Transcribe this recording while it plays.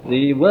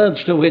The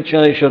words to which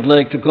I should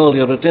like to call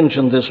your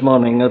attention this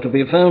morning are to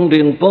be found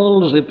in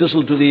Paul's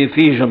epistle to the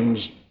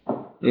Ephesians,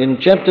 in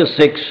chapter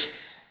 6,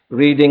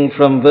 reading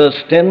from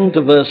verse 10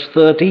 to verse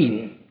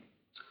 13.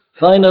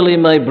 Finally,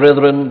 my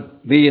brethren,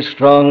 be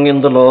strong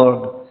in the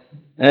Lord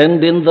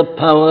and in the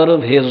power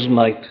of his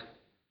might.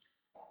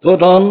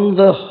 Put on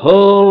the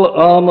whole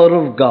armor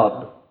of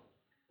God,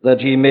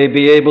 that ye may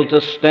be able to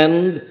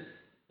stand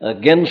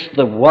against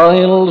the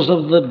wiles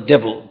of the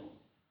devil.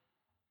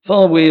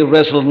 For we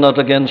wrestle not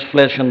against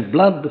flesh and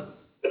blood,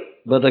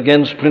 but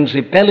against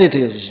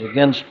principalities,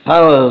 against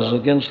powers,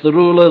 against the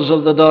rulers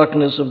of the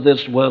darkness of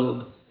this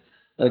world,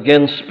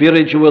 against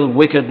spiritual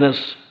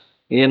wickedness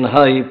in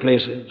high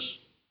places.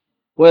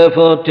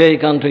 Wherefore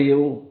take unto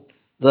you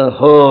the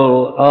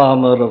whole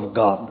armor of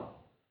God,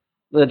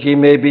 that ye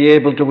may be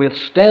able to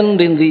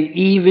withstand in the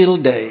evil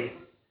day,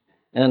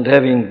 and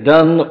having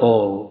done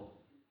all,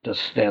 to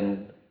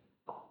stand.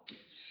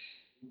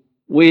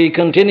 We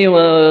continue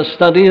our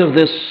study of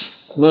this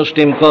most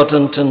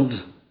important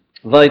and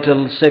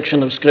vital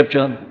section of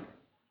Scripture,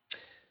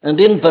 and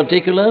in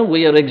particular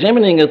we are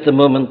examining at the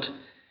moment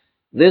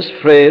this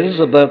phrase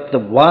about the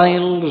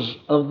wiles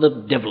of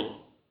the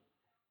devil.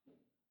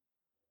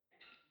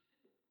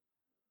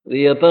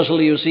 The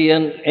apostle, you see,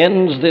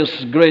 ends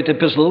this great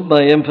epistle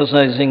by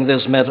emphasizing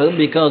this matter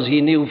because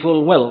he knew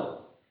full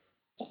well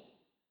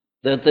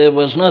that there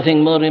was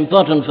nothing more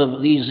important for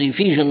these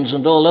Ephesians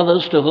and all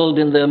others to hold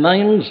in their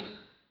minds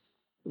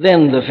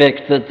than the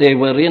fact that they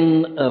were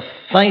in a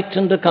fight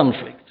and a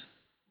conflict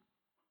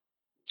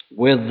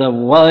with the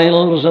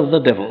wiles of the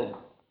devil,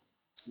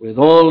 with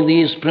all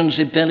these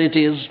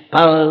principalities,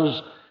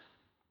 powers,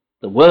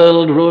 the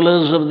world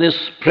rulers of this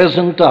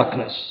present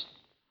darkness,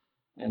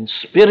 and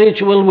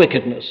spiritual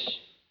wickedness,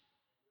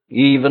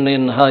 even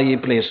in high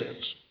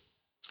places.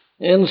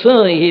 And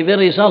so he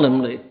very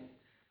solemnly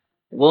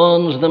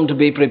warns them to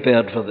be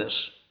prepared for this.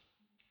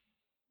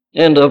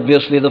 And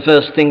obviously the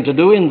first thing to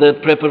do in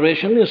that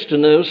preparation is to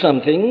know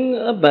something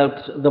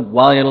about the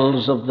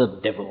wiles of the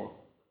devil.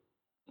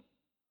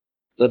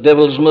 The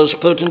devil's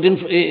most potent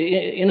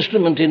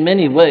instrument in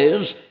many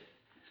ways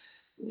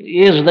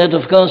is that,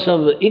 of course,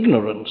 of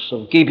ignorance,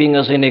 of keeping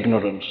us in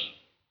ignorance.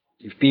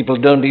 If people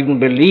don't even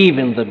believe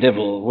in the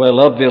devil, well,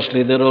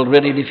 obviously they're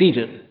already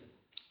defeated.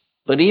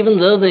 But even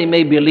though they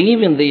may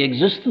believe in the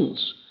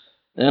existence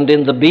and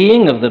in the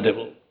being of the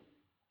devil,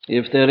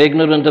 if they're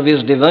ignorant of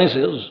his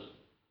devices,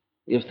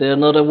 if they're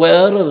not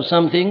aware of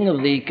something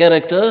of the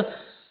character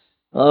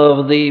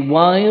of the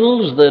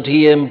wiles that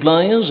he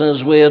employs,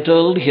 as we are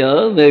told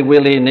here, they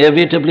will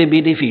inevitably be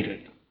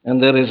defeated.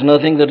 And there is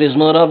nothing that is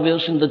more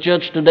obvious in the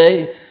church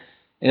today,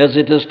 as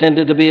it has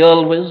tended to be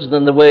always,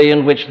 than the way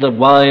in which the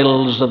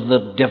wiles of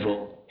the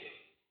devil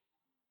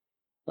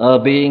are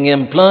being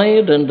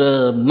employed and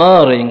are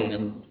marring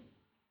and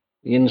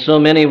in so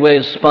many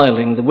ways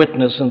spoiling the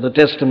witness and the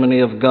testimony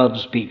of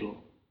God's people.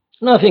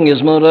 Nothing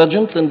is more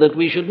urgent than that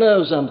we should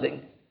know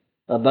something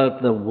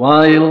about the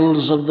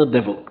wiles of the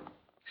devil.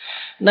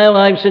 Now,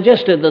 I've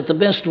suggested that the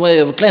best way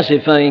of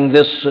classifying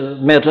this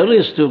matter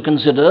is to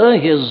consider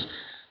his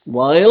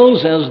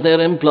wiles as they're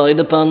employed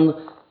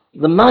upon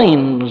the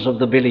minds of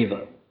the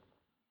believer,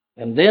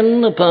 and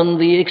then upon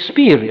the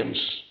experience,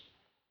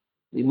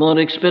 the more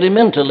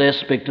experimental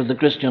aspect of the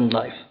Christian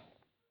life,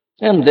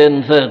 and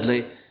then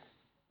thirdly,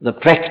 the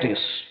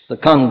practice, the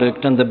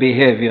conduct, and the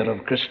behavior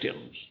of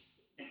Christians.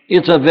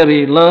 It's a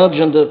very large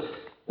and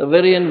a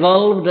very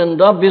involved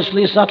and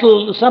obviously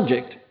subtle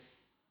subject.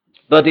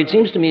 But it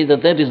seems to me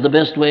that that is the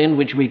best way in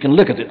which we can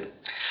look at it.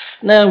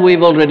 Now,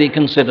 we've already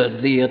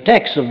considered the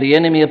attacks of the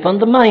enemy upon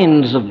the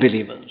minds of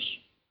believers,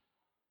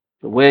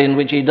 the way in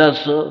which he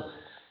does so,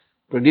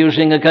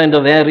 producing a kind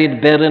of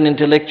arid, barren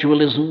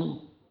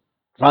intellectualism,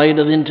 pride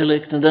of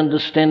intellect and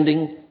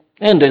understanding,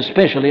 and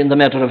especially in the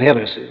matter of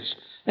heresies.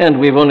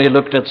 And we've only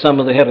looked at some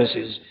of the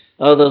heresies.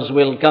 Others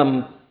will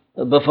come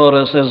before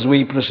us as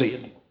we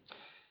proceed.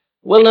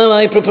 Well, now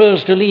I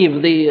propose to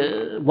leave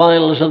the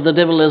wiles of the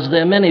devil as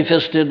they're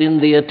manifested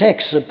in the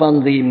attacks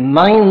upon the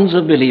minds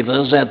of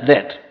believers at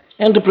that,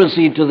 and to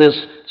proceed to this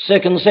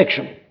second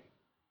section,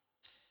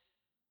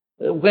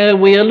 where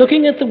we are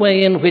looking at the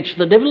way in which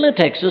the devil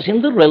attacks us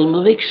in the realm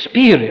of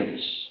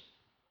experience.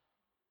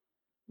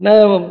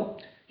 Now,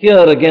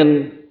 here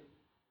again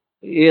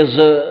is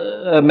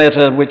a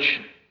matter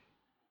which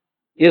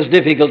is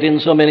difficult in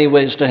so many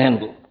ways to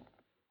handle.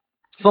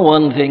 For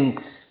one thing,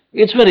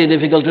 it's very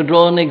difficult to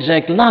draw an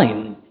exact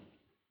line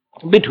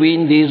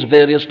between these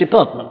various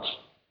departments.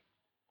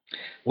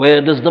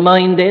 Where does the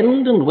mind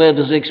end and where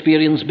does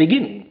experience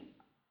begin?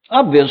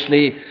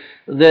 Obviously,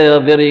 they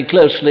are very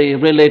closely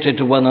related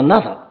to one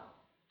another.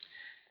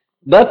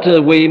 But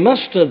we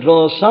must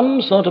draw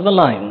some sort of a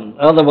line,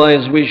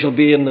 otherwise we shall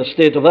be in a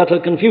state of utter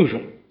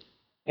confusion.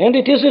 And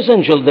it is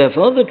essential,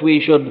 therefore, that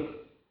we should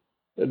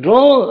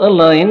draw a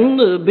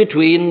line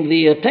between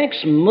the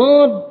attacks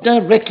more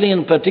directly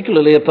and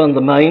particularly upon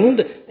the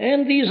mind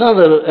and these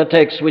other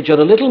attacks which are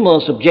a little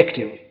more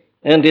subjective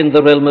and in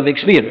the realm of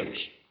experience.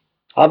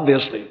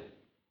 Obviously,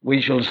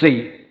 we shall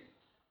see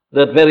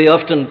that very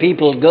often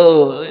people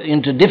get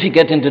into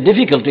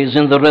difficulties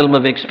in the realm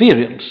of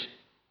experience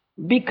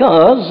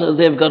because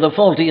they've got a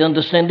faulty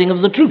understanding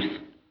of the truth.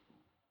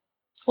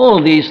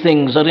 All these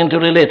things are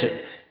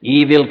interrelated.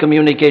 Evil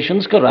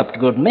communications corrupt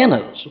good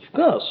manners, of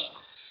course.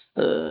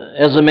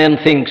 As a man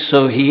thinks,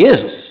 so he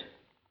is.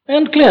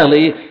 And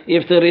clearly,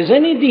 if there is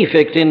any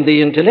defect in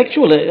the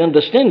intellectual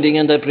understanding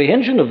and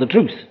apprehension of the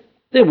truth,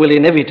 there will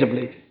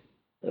inevitably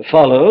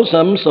follow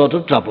some sort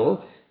of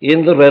trouble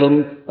in the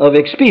realm of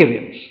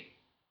experience.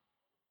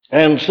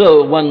 And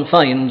so one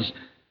finds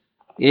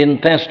in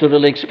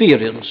pastoral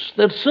experience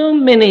that so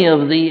many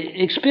of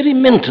the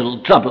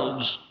experimental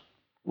troubles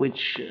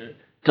which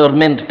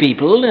torment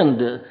people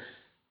and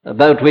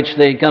about which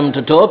they come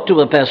to talk to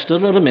a pastor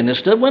or a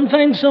minister, one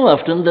finds so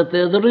often that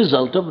they're the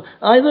result of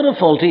either a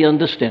faulty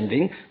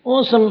understanding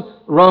or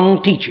some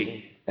wrong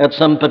teaching at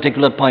some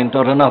particular point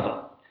or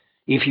another.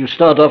 If you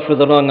start off with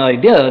the wrong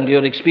idea and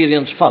your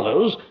experience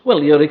follows,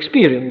 well, your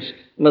experience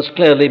must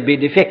clearly be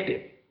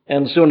defective,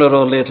 and sooner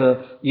or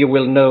later you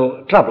will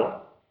know trouble.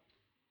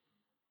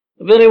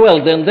 Very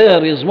well, then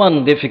there is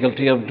one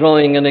difficulty of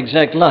drawing an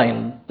exact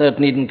line that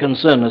needn't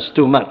concern us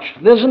too much.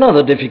 There's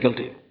another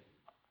difficulty.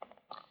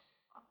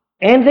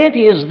 And that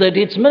is that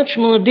it's much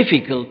more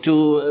difficult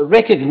to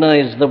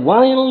recognize the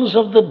wiles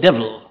of the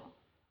devil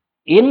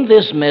in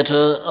this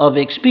matter of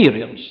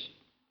experience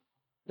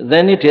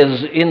than it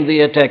is in the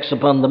attacks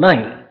upon the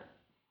mind.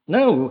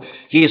 No,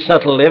 he is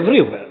subtle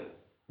everywhere.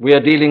 We are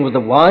dealing with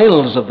the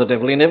wiles of the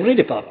devil in every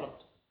department.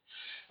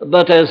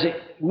 But as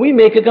we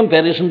make a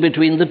comparison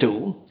between the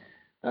two,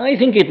 I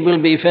think it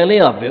will be fairly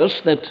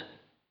obvious that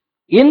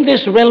in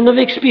this realm of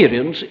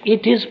experience,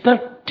 it is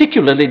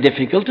particularly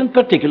difficult and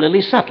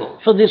particularly subtle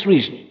for this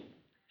reason,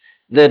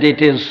 that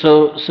it is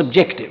so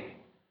subjective.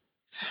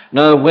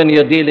 Now, when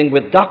you're dealing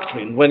with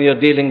doctrine, when you're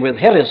dealing with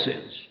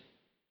heresies,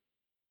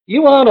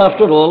 you are,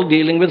 after all,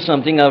 dealing with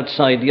something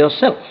outside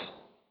yourself.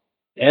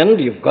 And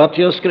you've got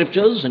your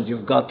scriptures, and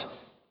you've got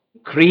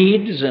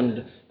creeds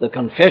and the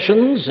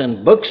confessions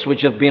and books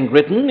which have been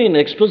written in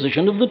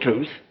exposition of the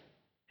truth.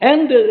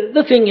 And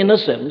the thing, in a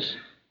sense,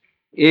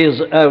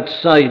 is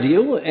outside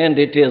you, and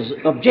it is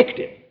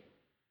objective.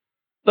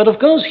 But of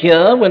course,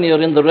 here, when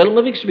you're in the realm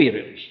of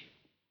experience,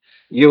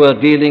 you are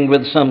dealing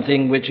with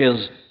something which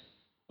is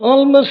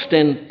almost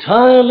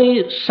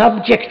entirely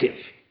subjective.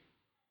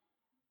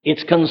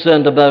 It's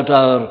concerned about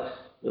our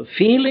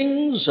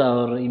feelings,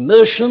 our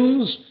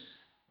emotions,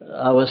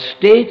 our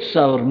states,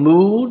 our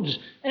moods,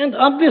 and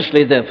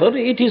obviously, therefore,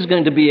 it is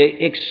going to be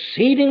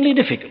exceedingly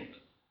difficult.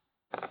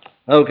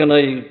 How can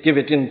I give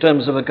it in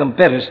terms of a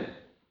comparison?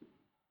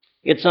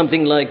 It's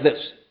something like this.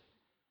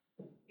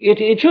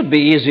 It should be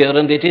easier,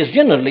 and it is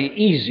generally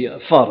easier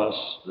for us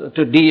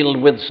to deal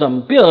with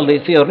some purely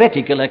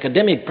theoretical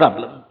academic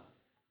problem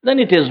than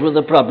it is with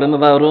the problem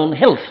of our own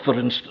health, for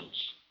instance.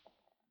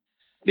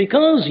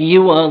 Because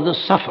you are the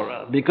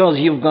sufferer, because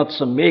you've got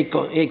some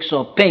aches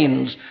or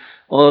pains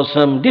or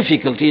some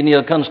difficulty in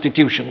your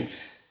constitution,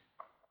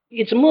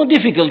 it's more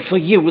difficult for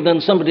you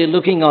than somebody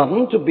looking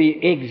on to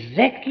be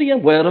exactly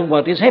aware of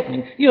what is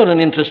happening. You're an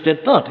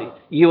interested party.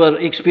 You are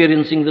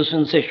experiencing the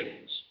sensations.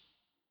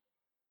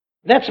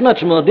 That's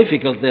much more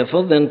difficult,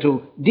 therefore, than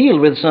to deal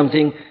with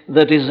something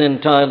that is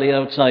entirely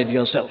outside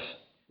yourself.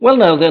 Well,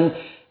 now then,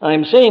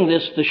 I'm saying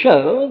this to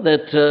show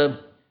that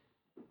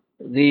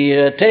the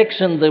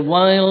attacks and the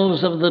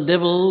wiles of the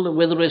devil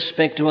with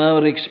respect to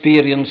our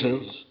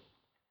experiences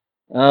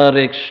are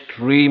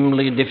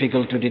extremely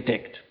difficult to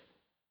detect.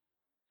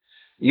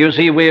 You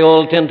see, we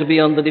all tend to be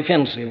on the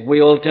defensive.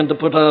 We all tend to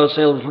put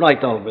ourselves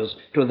right always.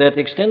 To that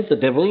extent, the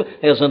devil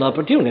has an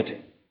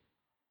opportunity.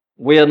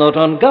 We are not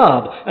on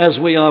guard as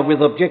we are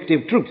with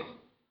objective truth.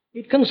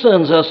 It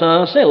concerns us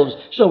ourselves,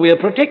 so we are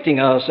protecting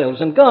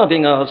ourselves and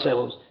guarding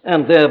ourselves,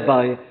 and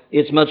thereby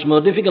it's much more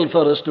difficult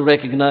for us to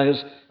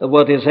recognize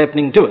what is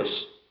happening to us.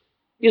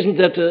 Isn't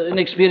that an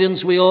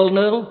experience we all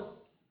know?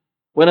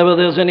 Whenever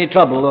there's any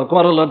trouble or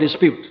quarrel or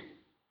dispute,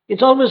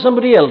 it's always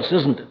somebody else,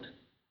 isn't it?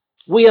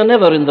 We are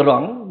never in the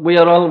wrong. We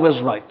are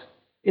always right.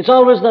 It's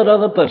always that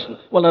other person.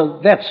 Well, now,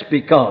 that's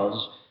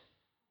because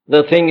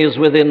the thing is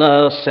within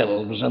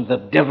ourselves, and the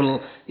devil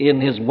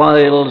in his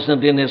wiles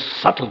and in his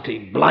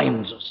subtlety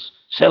blinds us.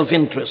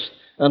 Self-interest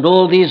and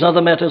all these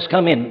other matters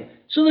come in,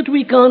 so that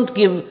we can't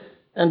give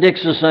and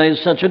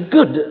exercise such a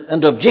good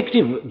and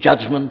objective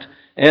judgment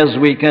as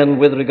we can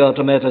with regard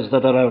to matters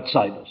that are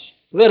outside us.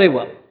 Very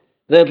well.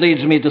 That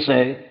leads me to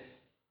say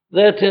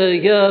that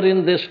here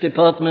in this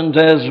department,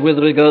 as with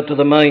regard to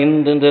the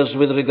mind and as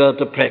with regard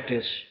to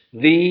practice,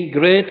 the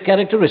great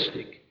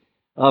characteristic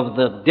of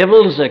the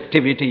devil's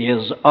activity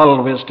is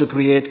always to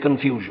create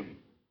confusion.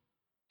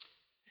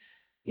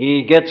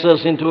 He gets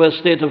us into a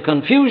state of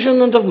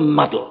confusion and of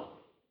muddle.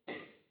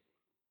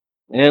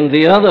 And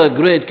the other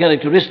great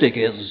characteristic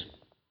is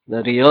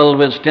that he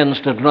always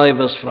tends to drive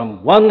us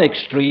from one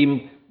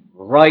extreme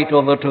right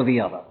over to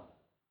the other.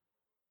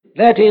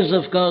 That is,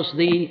 of course,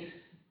 the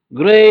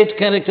great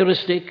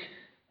characteristic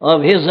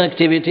of his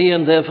activity,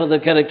 and therefore the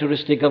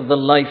characteristic of the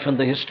life and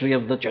the history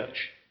of the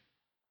church.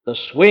 The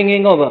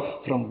swinging over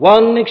from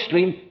one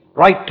extreme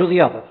right to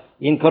the other.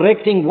 In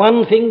correcting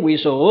one thing, we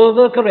so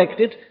overcorrect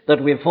it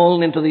that we've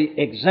fallen into the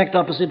exact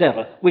opposite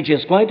error, which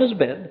is quite as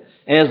bad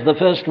as the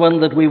first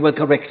one that we were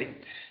correcting.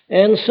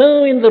 And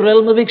so, in the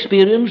realm of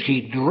experience,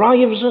 he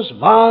drives us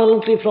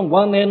violently from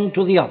one end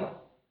to the other.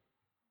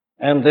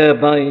 And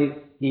thereby,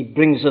 he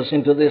brings us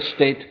into this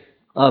state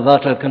of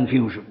utter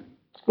confusion.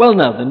 Well,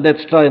 now then,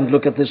 let's try and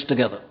look at this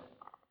together.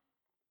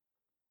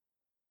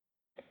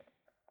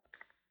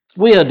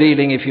 We are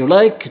dealing, if you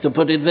like, to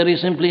put it very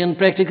simply and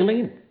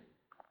practically,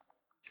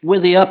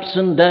 with the ups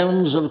and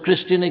downs of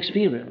Christian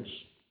experience,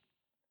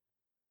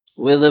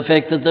 with the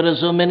fact that there are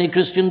so many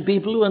Christian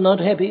people who are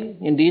not happy.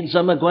 Indeed,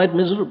 some are quite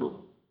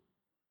miserable,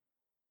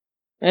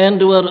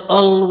 and who are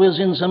always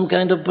in some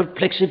kind of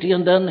perplexity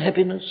and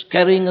unhappiness,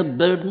 carrying a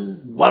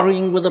burden,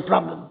 worrying with a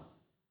problem,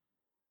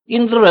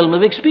 in the realm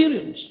of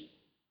experience.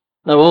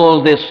 Now,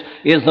 all this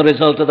is the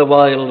result of the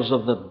wiles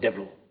of the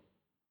devil.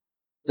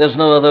 There's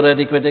no other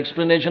adequate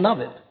explanation of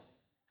it.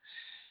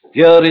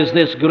 Here is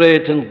this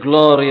great and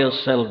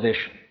glorious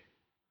salvation.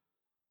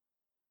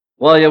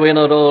 Why are we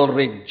not all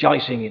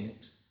rejoicing in it,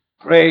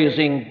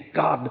 praising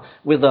God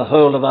with the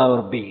whole of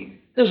our being?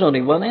 There's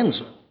only one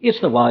answer. It's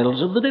the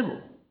wiles of the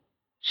devil.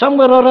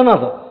 Somewhere or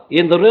another,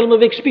 in the realm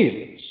of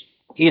experience,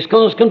 he's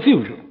caused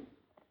confusion,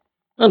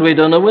 and we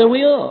don't know where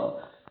we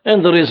are.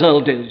 And the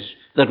result is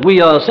that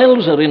we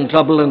ourselves are in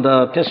trouble, and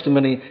our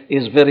testimony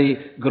is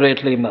very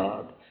greatly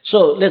marred. So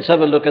let's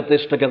have a look at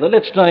this together.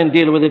 Let's try and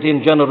deal with it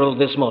in general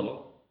this morning.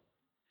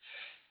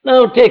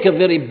 Now, take a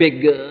very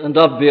big and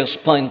obvious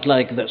point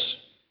like this.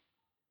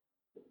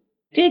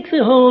 Take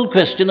the whole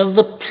question of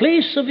the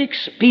place of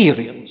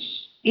experience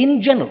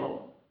in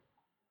general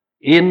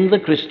in the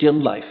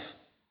Christian life.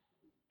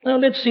 Now,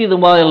 let's see the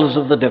wiles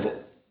of the devil,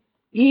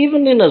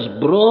 even in as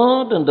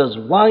broad and as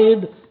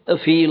wide a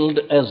field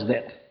as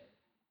that.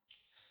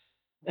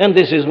 And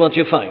this is what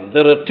you find.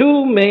 There are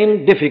two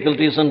main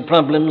difficulties and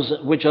problems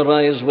which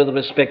arise with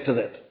respect to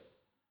that.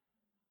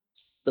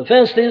 The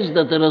first is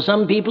that there are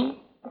some people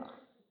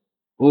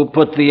who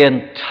put the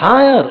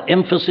entire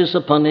emphasis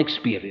upon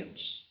experience.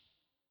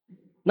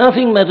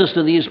 Nothing matters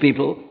to these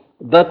people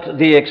but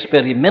the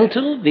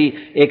experimental, the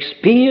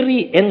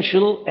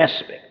experiential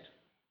aspect.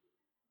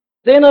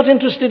 They're not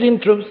interested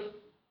in truth.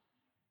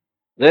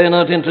 They're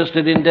not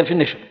interested in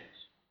definitions.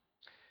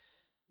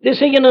 They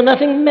say,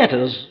 nothing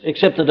matters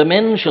except that a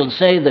man shall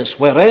say this,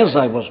 whereas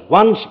I was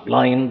once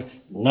blind,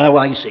 now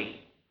I see.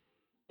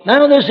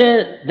 Now they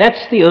say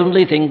that's the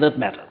only thing that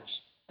matters,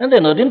 and they're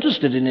not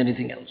interested in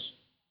anything else.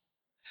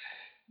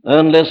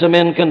 Unless a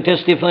man can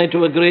testify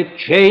to a great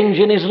change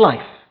in his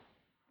life,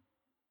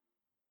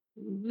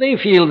 they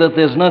feel that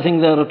there's nothing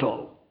there at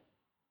all.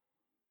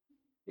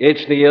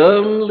 It's the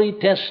only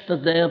test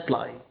that they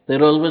apply.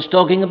 They're always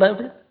talking about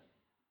it.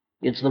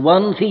 It's the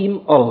one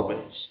theme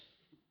always.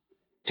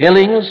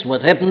 Telling us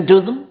what happened to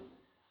them,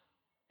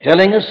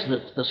 telling us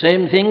that the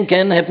same thing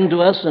can happen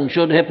to us and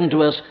should happen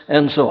to us,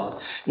 and so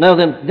on. Now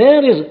then,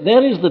 there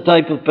is the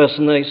type of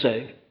person, I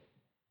say,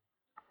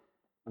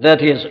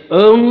 that is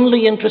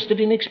only interested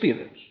in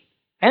experience.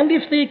 And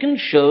if they can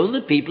show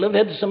that people have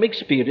had some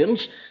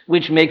experience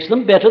which makes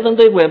them better than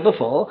they were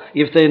before,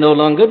 if they no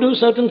longer do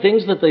certain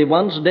things that they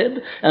once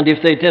did, and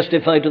if they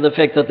testify to the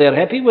fact that they're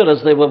happy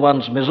whereas they were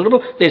once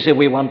miserable, they say,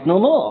 we want no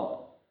more.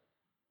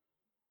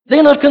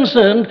 They're not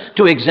concerned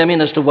to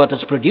examine as to what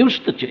has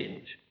produced the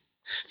change.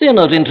 They're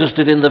not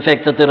interested in the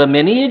fact that there are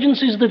many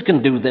agencies that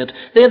can do that.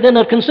 They're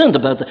not concerned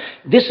about that.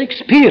 This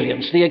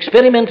experience, the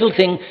experimental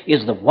thing,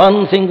 is the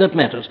one thing that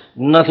matters.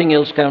 Nothing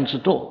else counts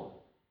at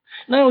all.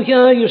 Now,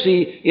 here, you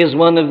see, is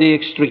one of the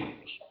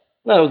extremes.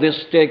 Now,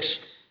 this takes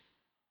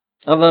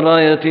a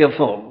variety of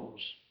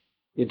forms.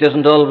 It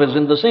isn't always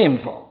in the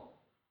same form.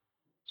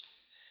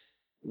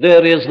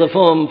 There is the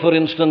form, for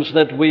instance,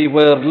 that we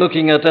were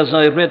looking at as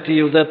I read to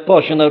you that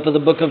portion out of the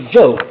book of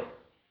Job.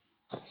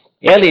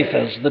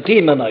 Eliphaz, the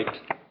Temanite,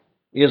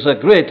 is a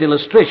great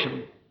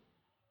illustration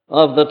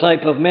of the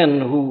type of men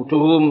to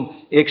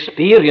whom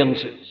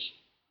experiences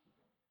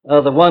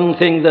are the one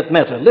thing that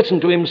matter. Listen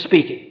to him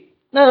speaking.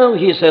 Now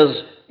he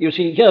says, you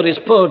see, here is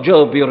poor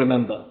Job, you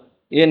remember,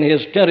 in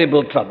his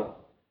terrible trouble,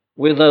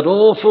 with that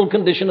awful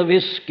condition of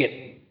his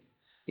skin.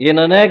 In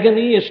an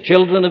agony, his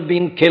children have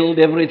been killed,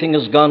 everything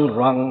has gone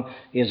wrong,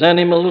 his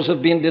animals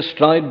have been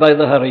destroyed by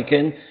the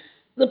hurricane.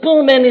 The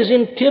poor man is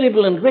in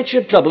terrible and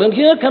wretched trouble, and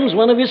here comes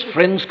one of his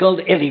friends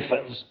called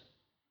Eliphaz.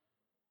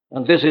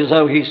 And this is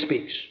how he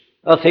speaks.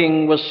 A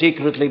thing was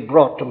secretly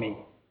brought to me,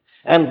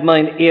 and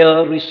mine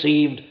ear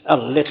received a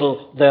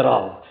little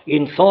thereof.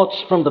 In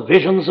thoughts from the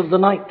visions of the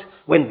night,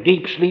 when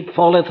deep sleep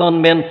falleth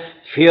on men,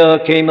 fear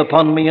came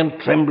upon me and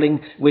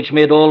trembling, which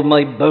made all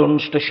my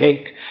bones to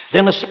shake.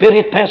 Then a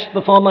spirit passed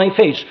before my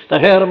face, the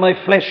hair of my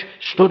flesh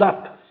stood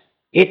up.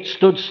 It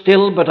stood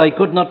still, but I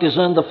could not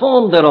discern the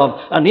form thereof.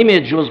 An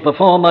image was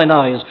before mine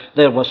eyes.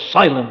 There was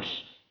silence,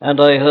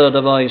 and I heard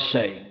a voice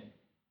saying.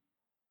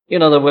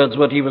 In other words,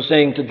 what he was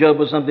saying to Job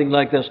was something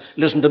like this.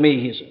 Listen to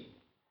me, he said.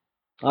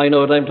 I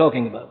know what I'm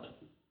talking about.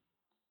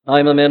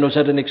 I'm a man who's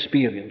had an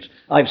experience.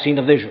 I've seen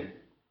a vision.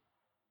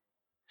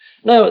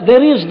 Now,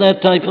 there is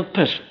that type of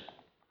person,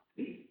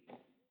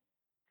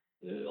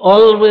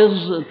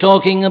 always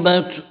talking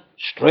about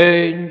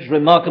strange,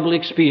 remarkable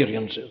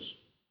experiences,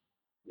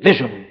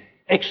 vision,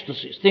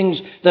 ecstasies,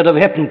 things that have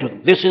happened to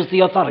them. This is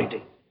the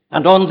authority.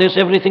 And on this,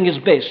 everything is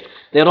based.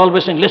 They're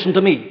always saying, listen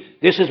to me.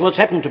 This is what's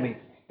happened to me.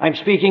 I'm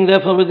speaking,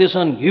 therefore, with this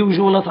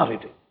unusual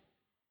authority.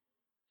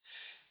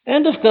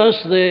 And, of course,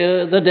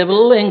 the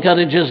devil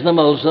encourages them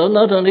also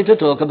not only to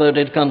talk about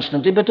it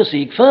constantly, but to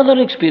seek further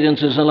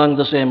experiences along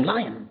the same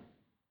line.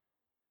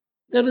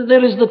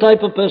 There is the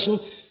type of person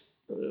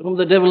whom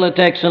the devil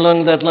attacks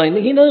along that line.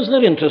 He knows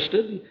they're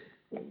interested.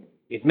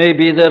 It may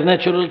be their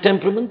natural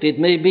temperament. It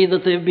may be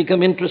that they've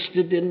become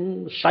interested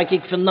in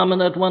psychic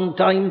phenomena at one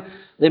time.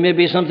 There may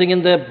be something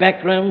in their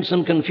background,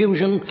 some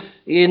confusion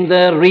in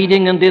their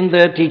reading and in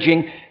their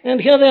teaching. And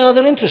here they are,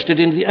 they're interested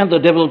in and the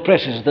devil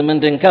presses them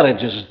and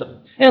encourages them.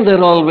 And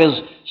they're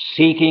always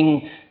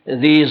seeking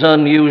these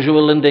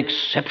unusual and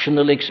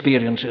exceptional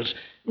experiences.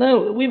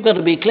 Now, we've got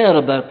to be clear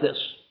about this.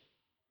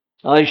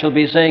 I shall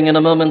be saying in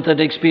a moment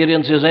that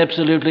experience is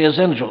absolutely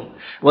essential.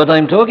 What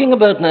I'm talking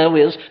about now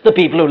is the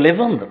people who live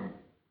on them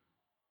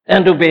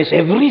and who base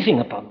everything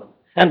upon them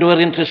and who are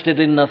interested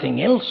in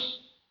nothing else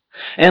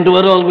and who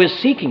are always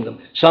seeking them.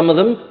 Some of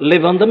them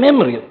live on the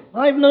memory of them.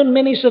 I've known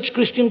many such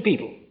Christian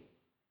people.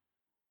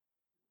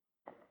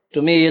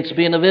 To me, it's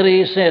been a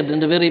very sad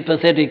and a very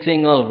pathetic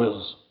thing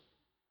always.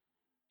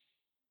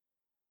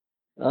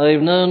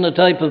 I've known a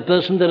type of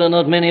person, there are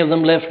not many of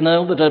them left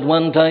now, but at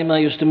one time I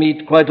used to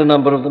meet quite a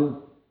number of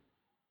them.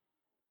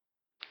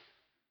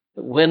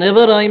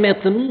 Whenever I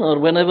met them, or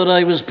whenever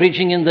I was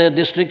preaching in their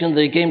district and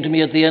they came to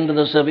me at the end of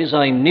the service,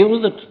 I knew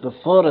that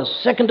before a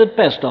second had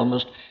passed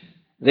almost,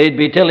 they'd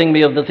be telling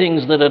me of the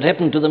things that had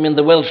happened to them in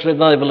the Welsh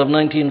revival of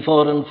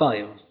 1904 and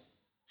 5.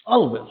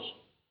 Always.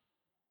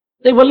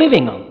 They were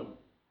living on them,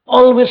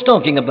 always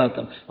talking about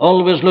them,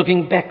 always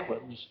looking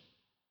backwards.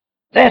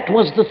 That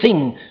was the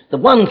thing, the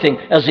one thing,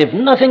 as if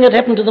nothing had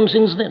happened to them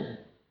since then.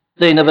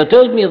 They never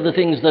told me of the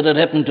things that had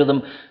happened to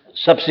them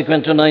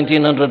subsequent to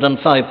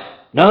 1905.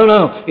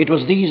 No, it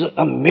was these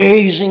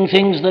amazing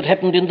things that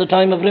happened in the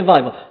time of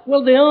revival.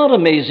 Well, they are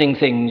amazing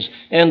things,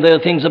 and they're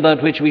things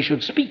about which we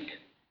should speak.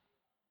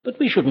 But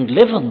we shouldn't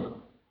live on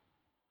them.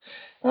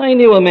 I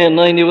knew a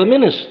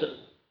minister,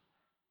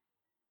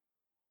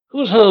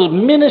 whose whole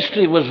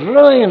ministry was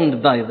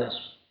ruined by this.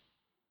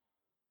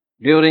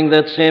 During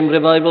that same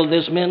revival,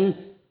 this man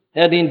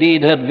had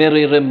indeed had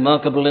very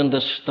remarkable and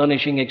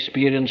astonishing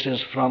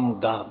experiences from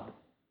God.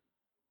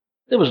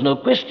 There was no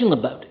question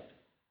about it.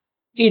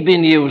 He'd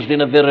been used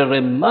in a very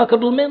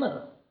remarkable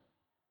manner.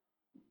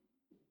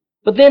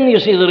 But then, you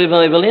see, the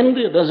revival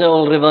ended, as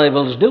all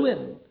revivals do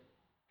end.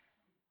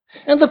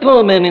 And the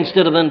poor man,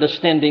 instead of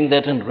understanding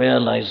that and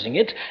realizing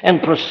it,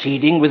 and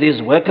proceeding with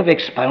his work of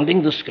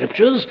expounding the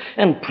Scriptures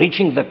and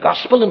preaching the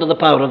gospel into the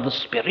power of the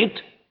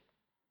Spirit,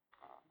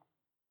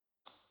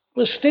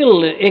 was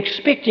still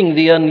expecting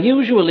the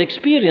unusual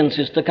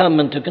experiences to come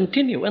and to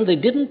continue, and they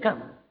didn't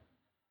come.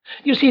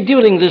 You see,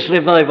 during this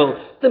revival,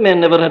 the man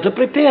never had to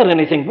prepare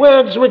anything.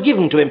 Words were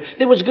given to him.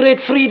 There was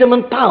great freedom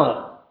and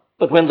power.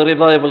 But when the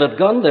revival had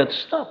gone, that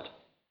stopped.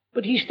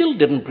 But he still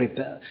didn't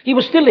prepare. He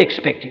was still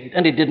expecting it,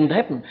 and it didn't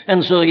happen.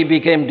 And so he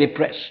became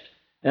depressed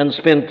and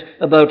spent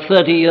about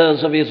 30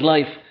 years of his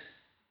life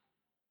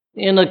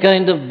in a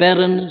kind of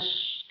barrenness,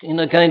 in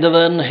a kind of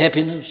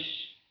unhappiness.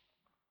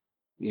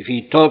 If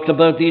he talked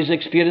about these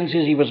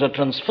experiences, he was a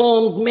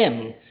transformed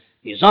man.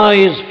 His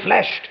eyes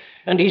flashed,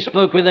 and he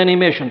spoke with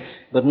animation.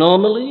 But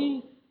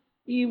normally,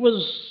 he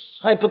was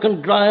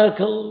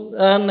hypochondriacal,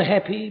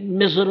 unhappy,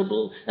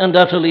 miserable, and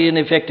utterly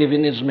ineffective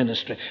in his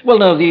ministry. Well,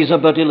 now, these are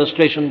but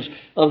illustrations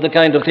of the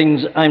kind of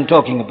things I'm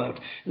talking about.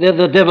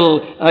 The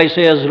devil, I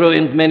say, has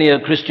ruined many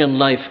a Christian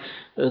life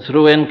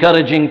through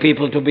encouraging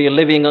people to be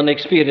living on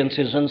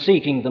experiences and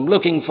seeking them,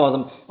 looking for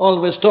them,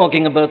 always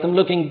talking about them,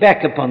 looking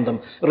back upon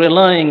them,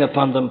 relying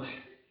upon them.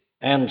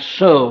 And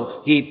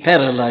so he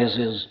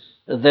paralyzes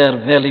their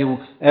value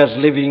as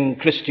living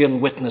Christian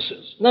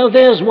witnesses. Now,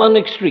 there's one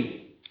extreme.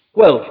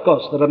 Well, of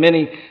course, there are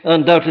many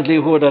undoubtedly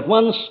who would at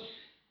once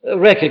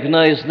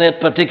recognize that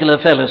particular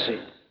fallacy.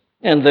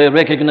 And they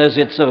recognize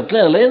it so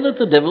clearly that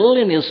the devil,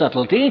 in his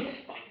subtlety,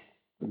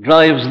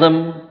 drives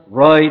them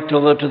right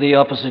over to the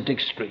opposite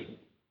extreme.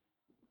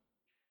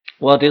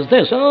 What is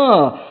this?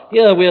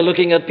 Here we are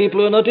looking at people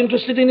who are not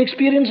interested in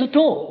experience at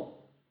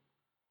all.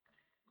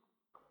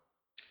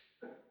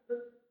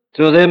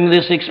 To them,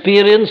 this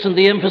experience and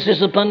the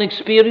emphasis upon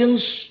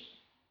experience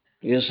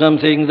is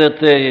something that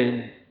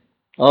they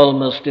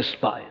almost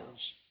despise.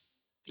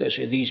 They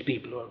say these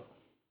people are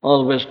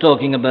always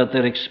talking about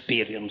their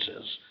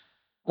experiences,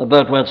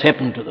 about what's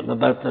happened to them,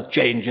 about the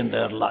change in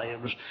their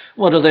lives.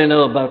 What do they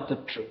know about the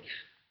truth?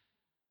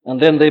 And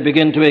then they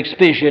begin to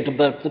expatiate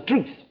about the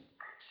truth.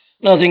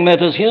 Nothing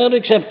matters here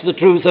except the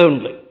truth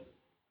only.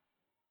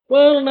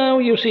 Well, now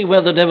you see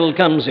where the devil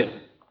comes in.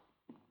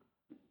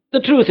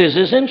 The truth is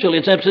essential.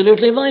 It's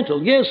absolutely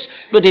vital, yes.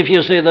 But if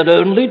you say that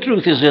only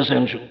truth is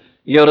essential,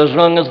 You're as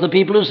wrong as the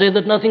people who say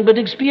that nothing but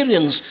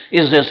experience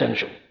is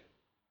essential.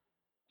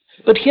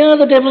 But here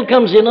the devil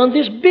comes in on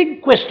this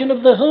big question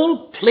of the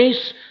whole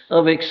place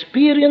of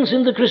experience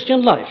in the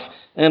Christian life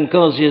and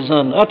causes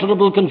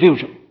unutterable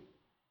confusion.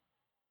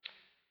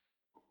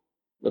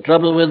 The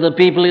trouble with the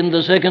people in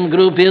the second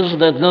group is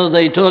that though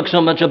they talk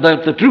so much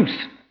about the truth,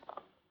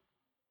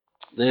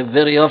 they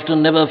very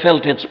often never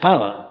felt its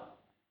power.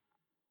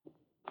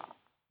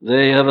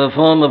 They have a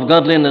form of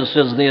godliness,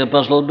 says the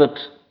apostle, but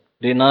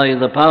deny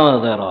the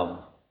power thereof.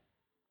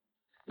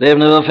 They've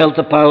never felt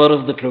the power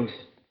of the truth.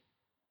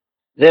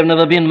 They've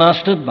never been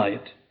mastered by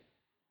it.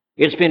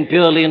 It's been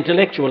purely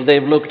intellectual.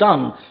 They've looked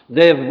on.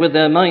 They've, with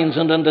their minds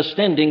and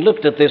understanding,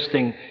 looked at this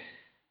thing.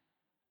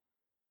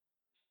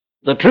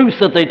 The truth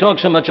that they talk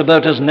so much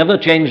about has never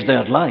changed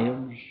their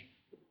lives.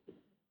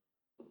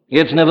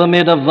 It's never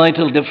made a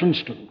vital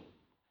difference to them.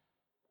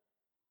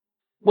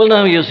 Well,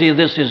 now you see,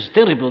 this is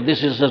terrible.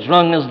 This is as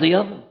wrong as the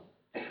other.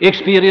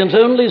 Experience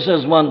only,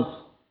 says one.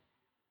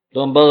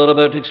 Don't bother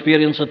about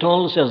experience at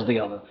all, says the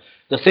other.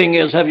 The thing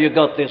is, have you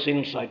got this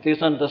insight,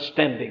 this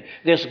understanding,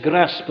 this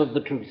grasp of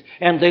the truth?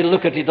 And they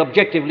look at it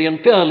objectively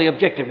and purely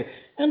objectively,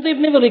 and they've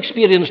never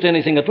experienced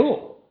anything at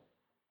all.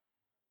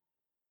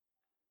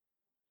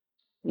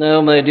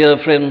 Now, my dear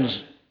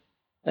friends,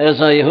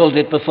 as I hold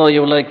it before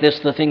you like this,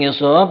 the thing is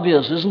so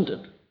obvious, isn't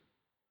it?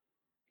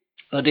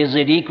 But is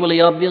it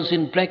equally obvious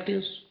in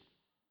practice?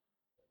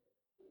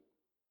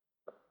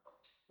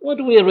 What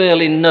do we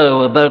really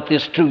know about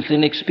this truth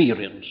in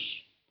experience?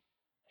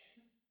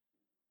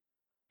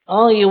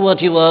 Are you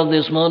what you are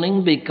this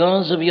morning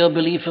because of your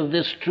belief of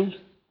this truth?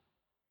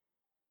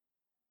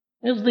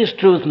 Has this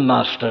truth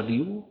mastered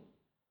you?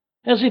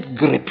 Has it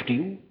gripped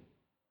you?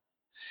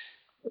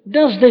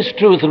 Does this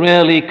truth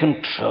really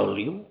control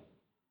you?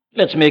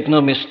 Let's make no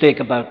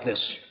mistake about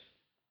this.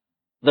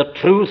 The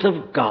truth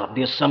of God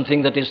is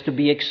something that is to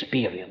be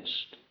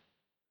experienced.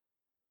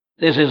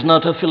 This is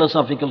not a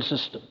philosophical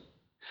system.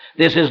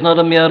 This is not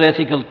a mere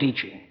ethical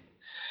teaching.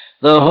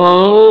 The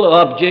whole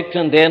object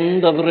and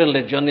end of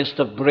religion is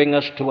to bring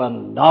us to a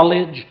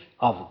knowledge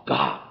of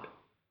God.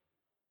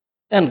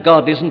 And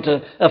God isn't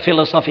a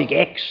philosophic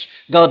X.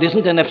 God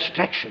isn't an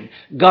abstraction.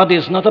 God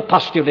is not a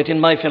postulate in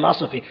my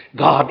philosophy.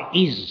 God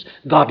is.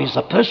 God is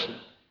a person,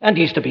 and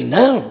He's to be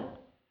known.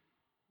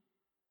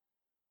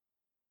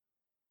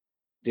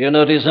 Do you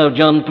notice how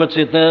John puts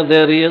it there?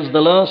 There he is,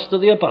 the last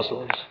of the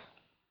apostles.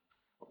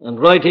 And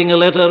writing a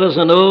letter as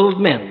an old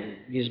man,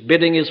 he's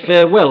bidding his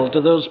farewell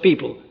to those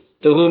people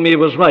to whom he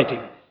was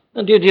writing.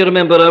 And did you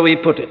remember how he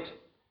put it?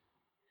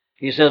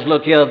 He says,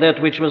 look here,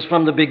 that which was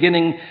from the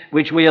beginning,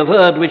 which we have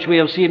heard, which we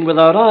have seen with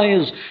our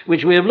eyes,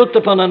 which we have looked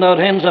upon and our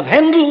hands have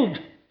handled.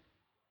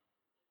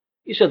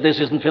 He said, this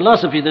isn't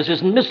philosophy, this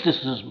isn't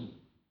mysticism.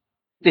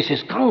 This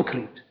is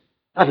concrete,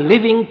 a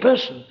living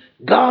person,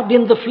 God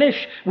in the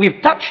flesh.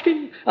 We've touched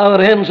Him, our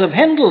hands have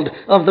handled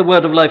of the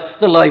word of life.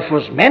 The life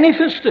was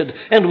manifested,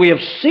 and we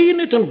have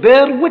seen it and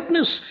bear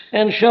witness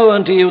and show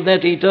unto you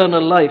that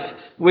eternal life,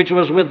 which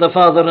was with the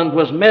Father and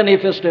was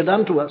manifested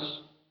unto us.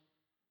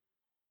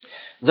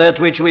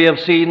 That which we have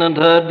seen and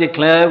heard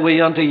declare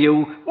we unto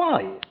you.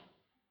 Why?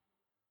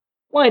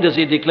 Why does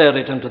He declare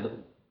it unto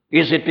them?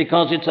 Is it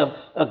because it's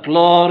a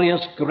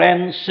glorious,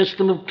 grand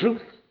system of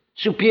truth,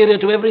 superior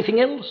to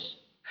everything else?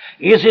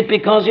 Is it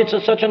because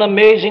it's such an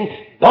amazing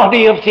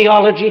body of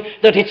theology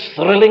that it's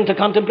thrilling to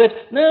contemplate?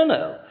 No,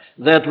 no.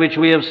 That which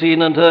we have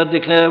seen and heard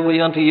declare we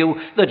unto you,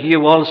 that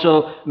you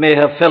also may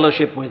have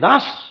fellowship with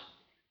us.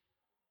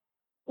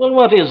 Well,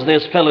 what is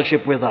this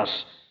fellowship with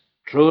us?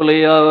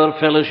 Truly our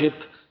fellowship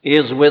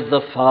is with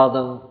the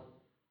Father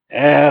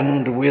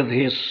and with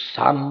His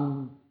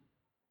Son,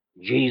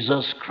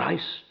 Jesus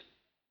Christ.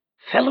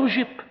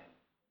 Fellowship.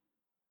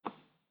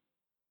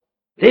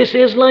 This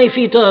is life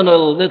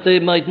eternal, that they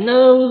might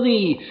know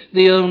Thee,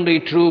 the only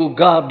true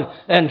God,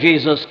 and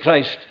Jesus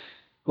Christ,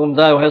 whom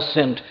Thou hast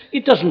sent.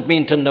 It doesn't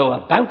mean to know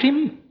about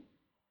Him.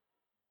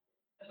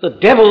 The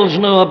devils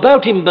know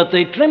about Him, but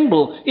they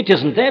tremble. It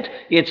isn't that.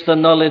 It's the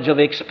knowledge of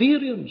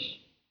experience.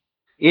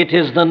 It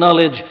is the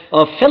knowledge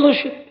of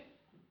fellowship.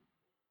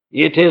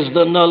 It is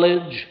the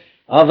knowledge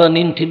of an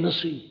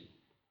intimacy.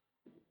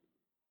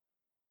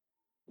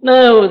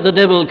 Now the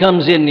devil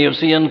comes in, you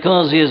see, and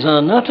causes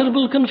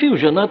unutterable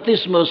confusion at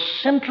this most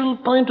central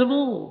point of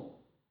all.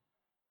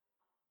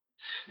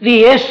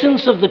 The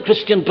essence of the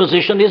Christian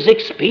position is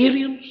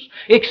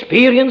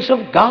experience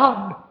of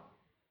God.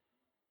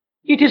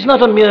 It is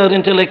not a mere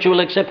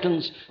intellectual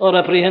acceptance or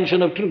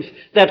apprehension of truth.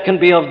 That can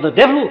be of the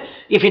devil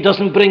if it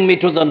doesn't bring me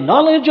to the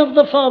knowledge of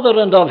the Father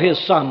and of His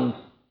Son.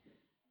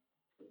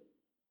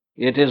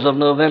 It is of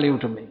no value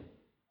to me.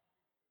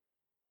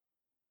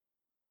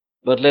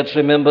 But let's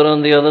remember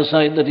on the other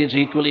side that it's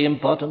equally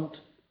important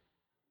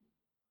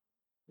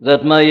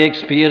that my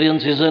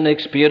experience is an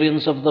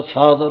experience of the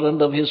Father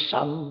and of His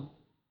Son.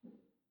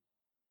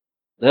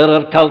 There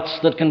are cults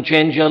that can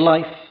change your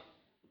life.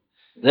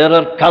 There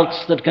are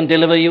cults that can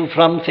deliver you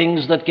from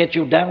things that get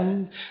you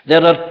down.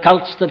 There are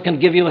cults that can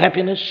give you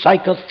happiness.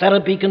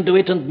 Psychotherapy can do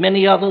it, and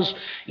many others,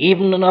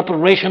 even an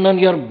operation on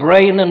your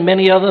brain and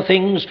many other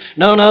things.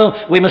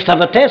 No, we must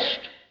have a test.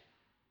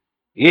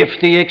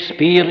 If the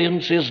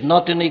experience is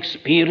not an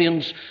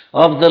experience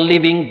of the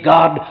living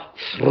God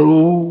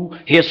through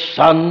His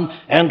Son,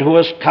 and who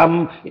has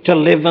come to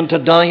live and to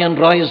die and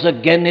rise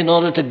again in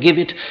order to give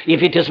it,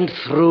 if it isn't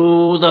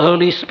through the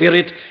Holy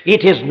Spirit,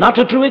 it is not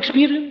a true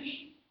experience.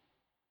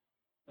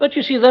 But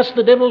you see, thus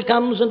the devil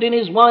comes, and in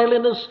his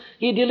wiliness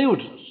he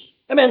deludes us.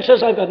 A man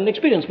says, I've got an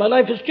experience, my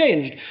life has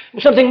changed,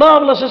 something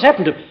marvelous has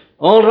happened to me.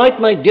 All right,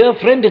 my dear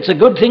friend, it's a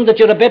good thing that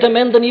you're a better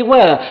man than you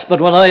were.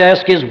 But what I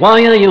ask is,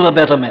 why are you a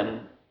better man?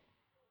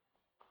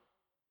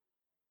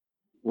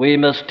 We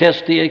must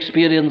test the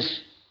experience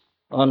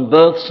on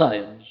both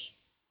sides.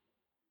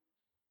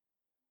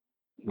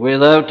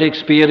 Without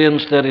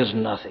experience, there is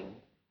nothing.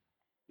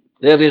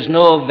 There is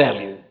no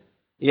value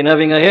in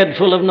having a head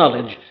full of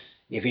knowledge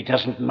if it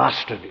hasn't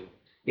mastered you,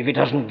 if it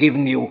hasn't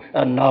given you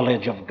a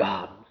knowledge of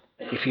God,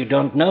 if you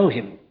don't know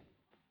Him.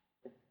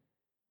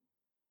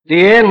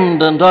 The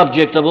end and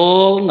object of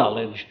all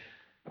knowledge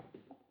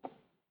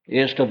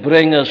is to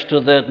bring us to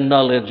that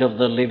knowledge of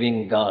the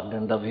living God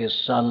and of His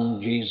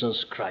Son,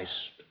 Jesus Christ.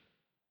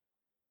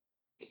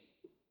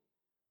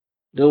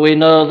 Do we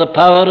know the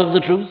power of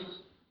the truth?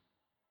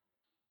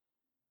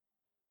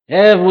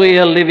 Have we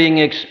a living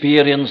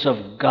experience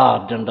of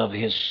God and of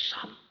His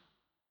Son?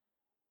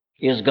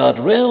 Is God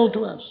real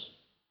to us?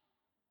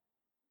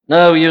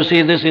 Now, you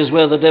see, this is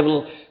where the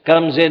devil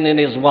comes in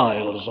his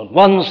wiles, on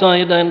one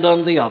side and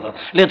on the other.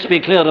 Let's be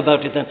clear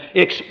about it then.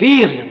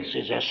 Experience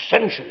is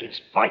essential,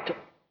 it's vital.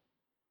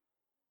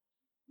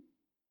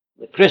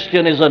 The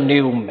Christian is a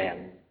new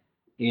man.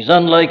 He's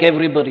unlike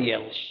everybody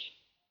else.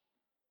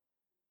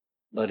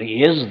 But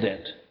he is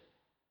that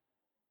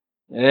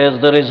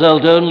as the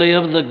result only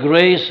of the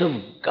grace of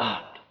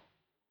God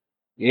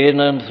in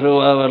and through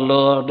our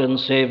Lord and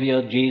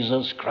Savior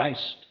Jesus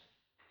Christ.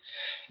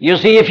 You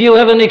see, if you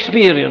have an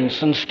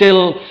experience and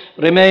still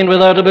remain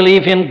without a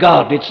belief in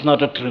God, it's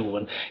not a true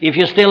one. If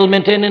you still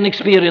maintain an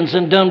experience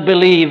and don't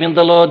believe in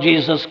the Lord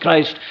Jesus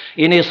Christ,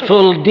 in His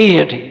full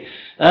deity,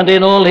 and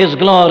in all His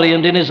glory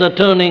and in His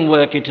atoning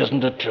work, it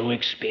isn't a true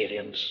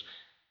experience.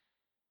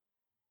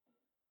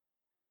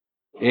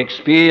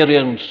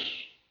 Experience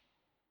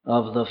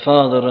of the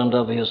Father and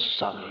of His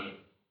Son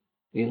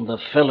in the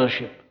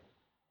fellowship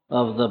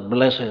of the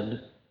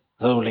blessed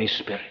Holy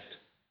Spirit.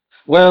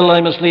 Well,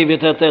 I must leave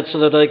it at that so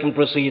that I can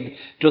proceed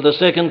to the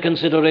second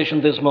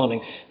consideration this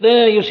morning.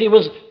 There, you see,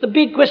 was the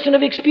big question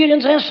of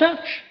experience as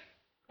such.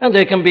 And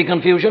there can be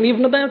confusion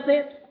even about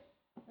that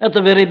at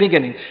the very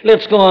beginning.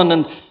 Let's go on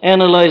and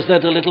analyze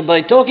that a little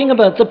by talking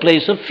about the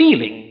place of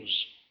feelings.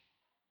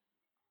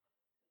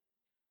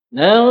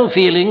 Now,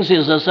 feelings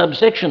is a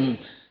subsection,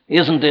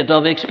 isn't it,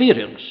 of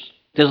experience?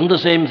 It isn't the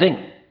same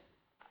thing.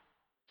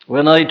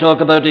 When I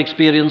talk about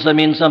experience, I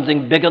mean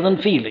something bigger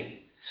than feeling.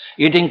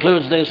 It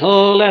includes this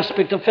whole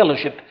aspect of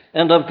fellowship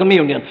and of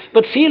communion.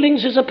 But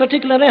feelings is a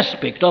particular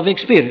aspect of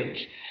experience.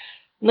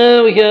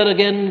 Now, here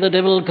again, the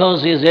devil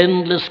causes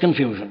endless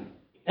confusion.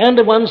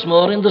 And once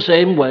more, in the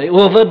same way,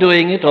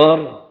 overdoing it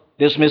or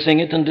dismissing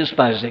it and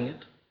despising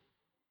it.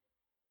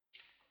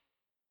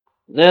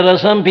 There are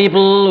some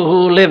people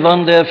who live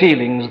on their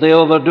feelings. They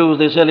overdo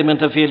this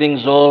element of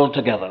feelings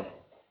altogether.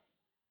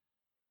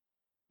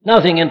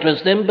 Nothing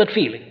interests them but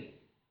feeling.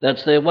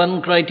 That's their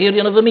one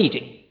criterion of the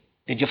meeting.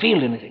 Did you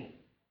feel anything?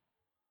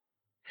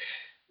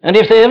 And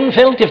if they haven't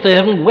felt, if they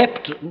haven't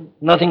wept,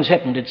 nothing's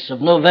happened. It's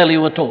of no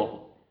value at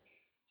all.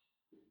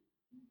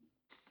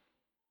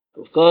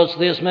 Of course,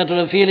 this matter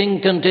of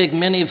feeling can take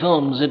many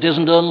forms. It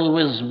isn't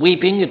always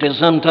weeping. It is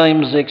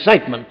sometimes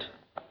excitement,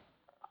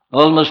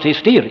 almost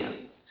hysteria.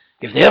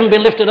 If they haven't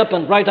been lifted up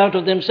and right out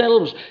of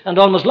themselves and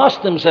almost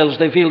lost themselves,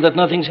 they feel that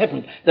nothing's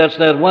happened. That's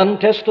their one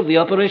test of the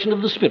operation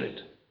of the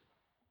Spirit.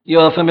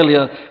 You're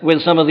familiar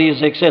with some of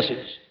these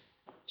excesses.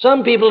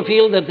 Some people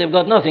feel that they've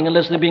got nothing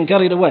unless they've been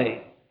carried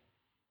away.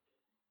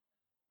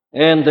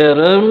 And their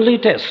only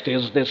test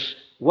is this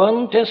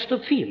one test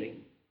of feeling.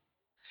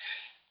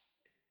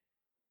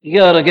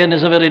 Here again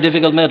is a very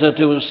difficult matter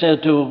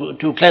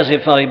to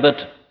classify,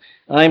 but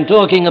I'm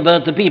talking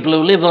about the people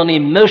who live on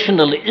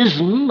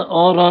emotionalism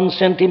or on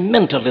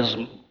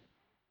sentimentalism.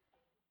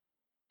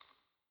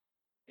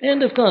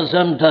 And of course,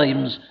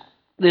 sometimes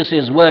this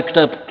is worked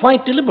up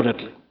quite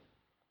deliberately.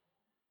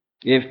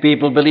 If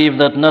people believe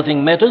that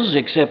nothing matters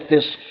except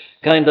this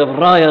kind of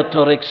riot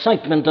or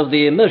excitement of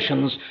the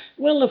emotions,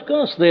 well, of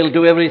course, they'll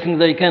do everything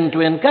they can to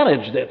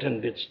encourage that,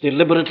 and it's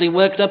deliberately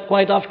worked up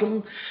quite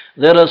often.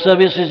 There are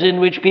services in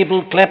which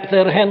people clap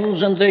their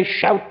hands and they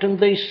shout and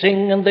they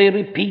sing and they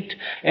repeat,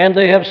 and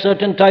they have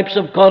certain types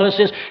of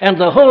choruses, and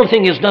the whole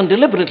thing is done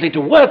deliberately to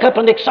work up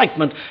an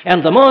excitement,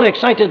 and the more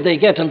excited they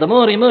get and the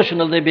more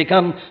emotional they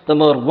become, the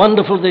more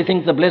wonderful they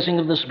think the blessing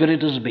of the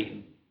Spirit has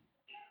been.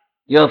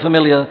 You're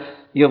familiar,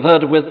 you've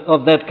heard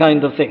of that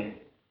kind of thing.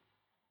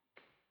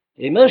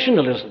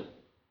 Emotionalism.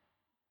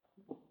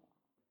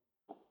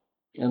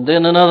 And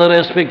then another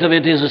aspect of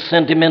it is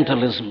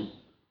sentimentalism.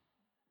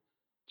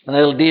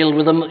 I'll deal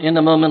with them in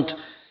a moment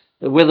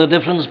with the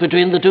difference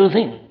between the two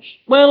things.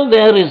 Well,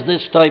 there is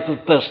this type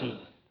of person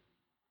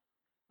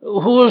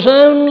whose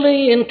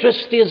only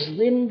interest is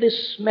in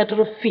this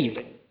matter of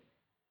feeling.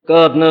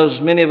 God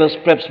knows many of us,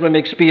 perhaps from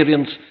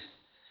experience,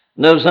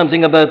 know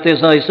something about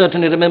this. I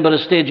certainly remember a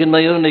stage in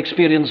my own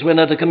experience when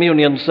at a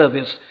communion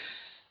service,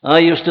 I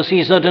used to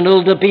see certain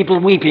older people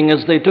weeping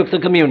as they took the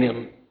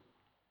communion.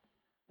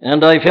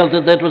 And I felt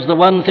that that was the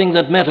one thing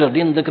that mattered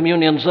in the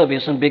communion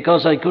service, and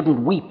because I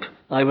couldn't weep,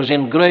 I was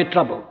in great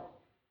trouble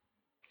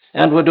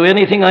and would do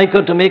anything I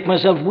could to make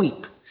myself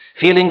weep,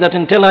 feeling that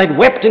until I'd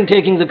wept in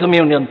taking the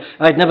communion,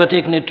 I'd never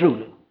taken it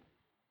truly.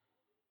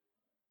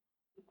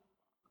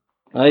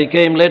 I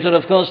came later,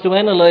 of course, to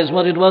analyze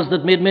what it was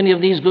that made many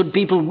of these good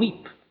people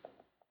weep.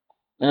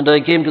 And I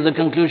came to the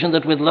conclusion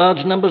that with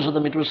large numbers of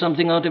them, it was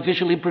something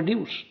artificially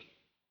produced.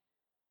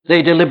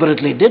 They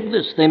deliberately did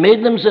this. They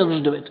made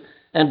themselves do it.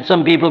 And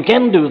some people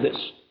can do this.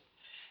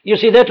 You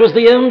see, that was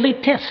the only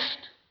test.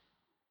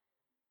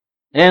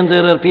 And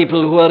there are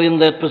people who are in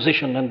that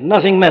position, and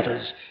nothing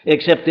matters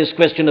except this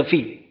question of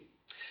feeling.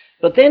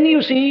 But then,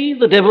 you see,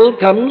 the devil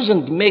comes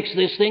and makes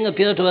this thing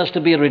appear to us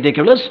to be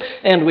ridiculous,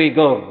 and we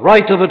go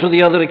right over to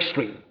the other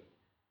extreme.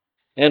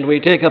 And we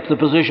take up the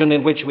position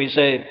in which we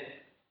say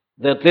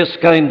that this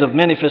kind of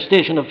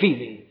manifestation of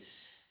feeling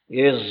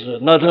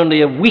is not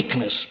only a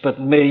weakness,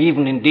 but may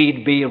even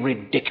indeed be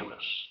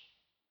ridiculous.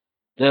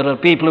 There are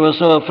people who are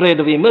so afraid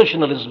of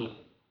emotionalism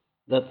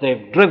that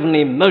they've driven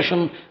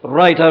emotion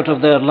right out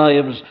of their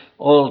lives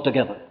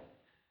altogether.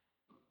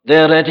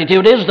 Their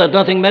attitude is that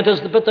nothing matters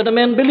but that a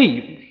man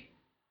believes.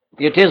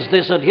 It is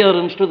this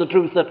adherence to the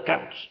truth that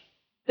counts.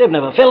 They've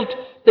never felt,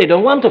 they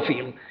don't want to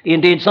feel.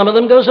 Indeed, some of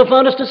them go so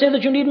far as to say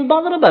that you needn't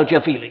bother about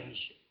your feelings.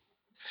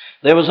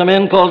 There was a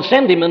man called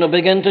Sandeman who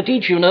began to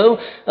teach,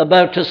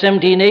 about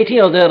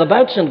 1780 or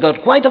thereabouts, and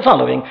got quite a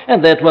following,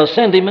 and that was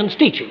Sandeman's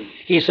teaching.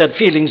 He said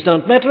feelings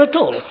don't matter at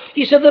all.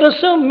 He said there are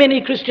so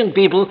many Christian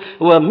people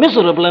who are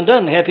miserable and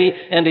unhappy,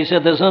 and he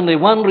said there's only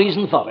one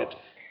reason for it.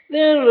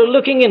 They're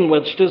looking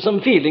inwards to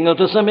some feeling or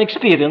to some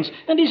experience,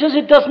 and he says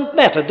it doesn't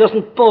matter.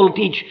 Doesn't Paul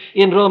teach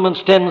in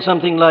Romans 10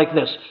 something like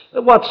this?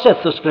 What saith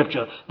the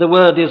Scripture? The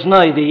word is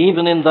nigh thee,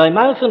 even in thy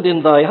mouth and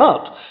in thy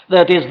heart.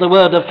 That is the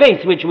word of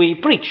faith which we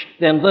preach.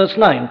 Then verse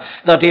 9,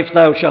 that if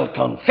thou shalt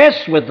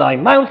confess with thy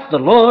mouth the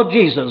Lord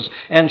Jesus,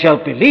 and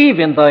shalt believe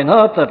in thine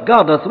heart that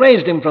God hath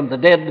raised him from the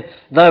dead,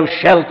 thou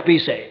shalt be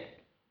saved.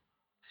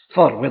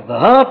 For with the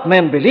heart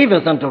man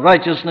believeth unto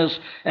righteousness,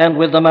 and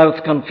with the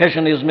mouth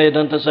confession is made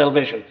unto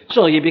salvation.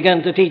 So he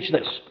began to teach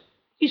this.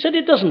 He said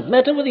it doesn't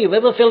matter whether you've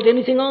ever felt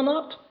anything or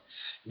not.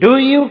 Do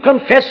you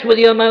confess with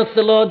your mouth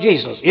the Lord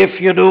Jesus?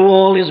 If you do,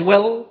 all is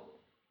well.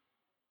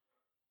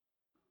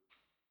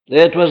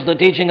 That was the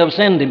teaching of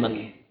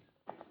Sandeman.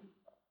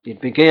 It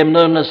became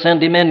known as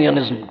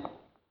Sandemanianism.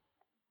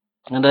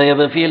 And I have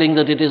a feeling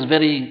that it is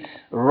very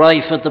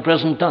rife at the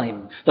present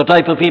time. The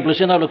type of people who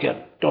say, now look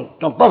here, don't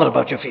bother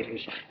about your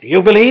feelings. Do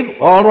you believe?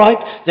 All right,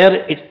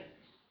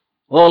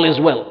 all is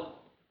well.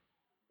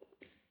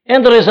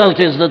 And the result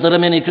is that there are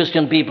many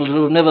Christian people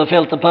who have never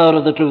felt the power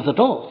of the truth at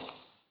all.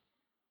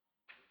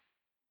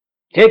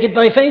 Take it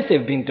by faith,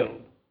 they've been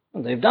told.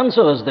 And they've done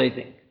so as they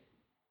think.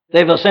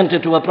 They've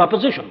assented to a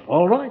proposition.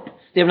 All right.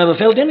 They've never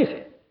felt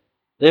anything.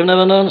 They've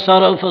never known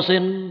sorrow for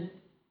sin.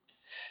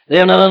 They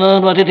have never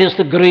known what it is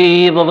to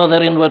grieve over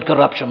their inward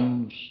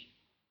corruptions.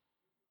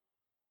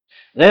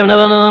 They have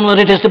never known what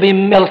it is to be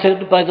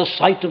melted by the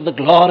sight of the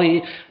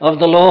glory of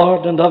the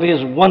Lord and of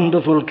his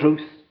wonderful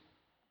truth.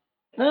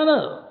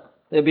 No.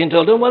 They've been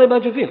told, don't worry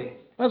about your feelings.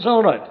 That's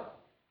all right.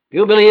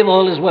 You believe,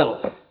 all is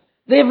well.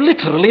 They've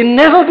literally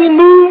never been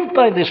moved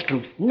by this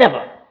truth.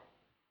 Never.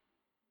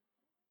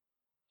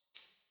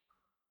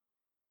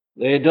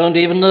 They don't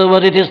even know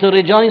what it is to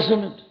rejoice in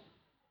it.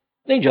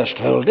 They just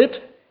hold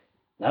it.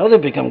 Now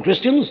they've become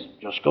Christians,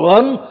 just go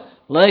on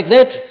like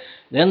that.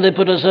 Then they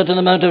put a certain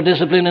amount of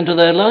discipline into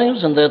their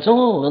lives, and that's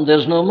all, and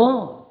there's no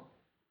more.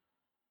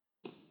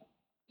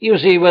 You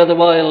see where the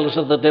wiles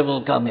of the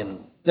devil come in.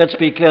 Let's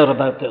be clear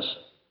about this.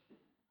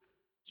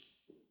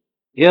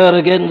 Here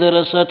again there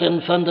are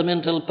certain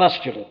fundamental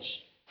postulates.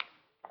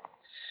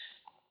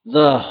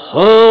 The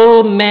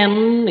whole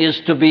man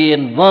is to be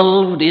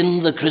involved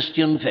in the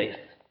Christian faith.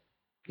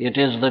 It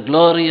is the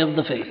glory of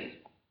the faith.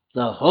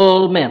 The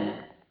whole man.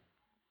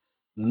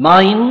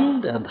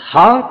 Mind and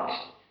heart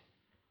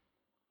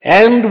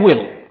and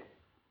will.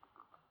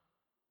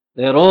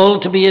 They're all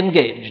to be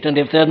engaged, and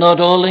if they're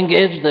not all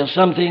engaged, there's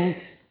something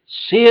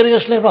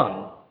seriously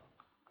wrong.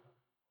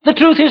 The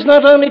truth is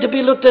not only to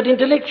be looked at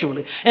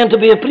intellectually and to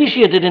be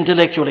appreciated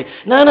intellectually.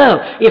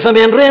 No. If a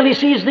man really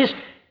sees this,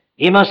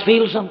 he must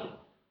feel something.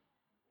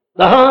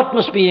 The heart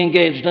must be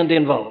engaged and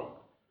involved.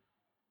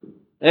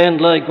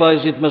 And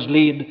likewise, it must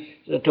lead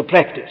to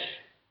practice.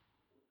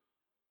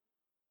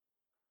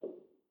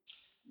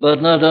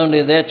 But not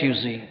only that, you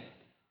see.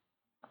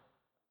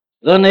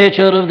 The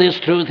nature of this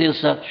truth is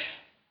such.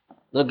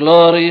 The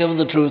glory of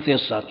the truth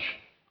is such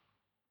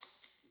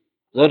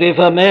that if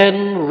a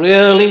man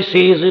really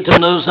sees it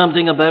and knows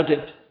something about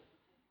it,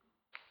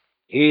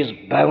 he's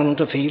bound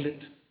to feel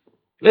it.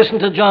 Listen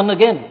to John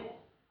again.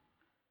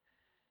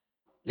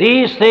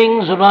 These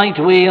things write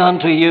we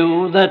unto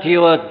you, that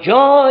your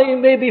joy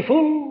may be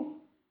full.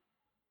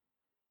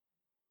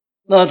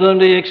 Not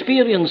only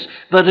experience,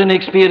 but an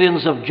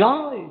experience of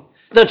joy,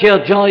 that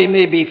your joy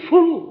may be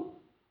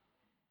full.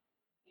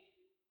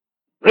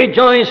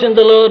 Rejoice in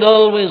the Lord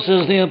always,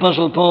 says the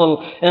Apostle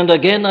Paul, and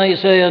again I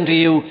say unto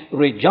you,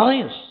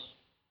 rejoice.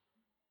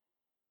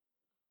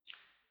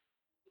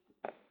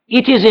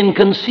 It is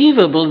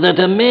inconceivable that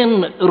a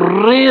man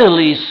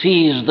really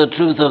sees the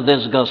truth of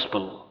this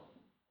gospel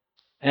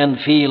and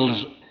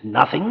feels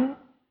nothing.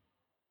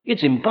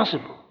 It's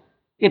impossible.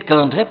 It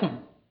can't happen.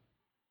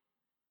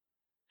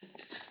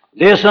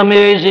 This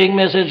amazing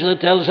message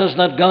that tells us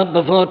that God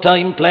before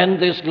time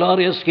planned this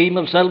glorious scheme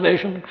of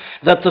salvation,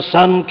 that the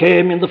Son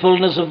came in the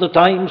fullness of the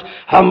times,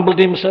 humbled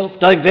himself,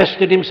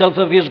 divested himself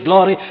of his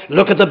glory.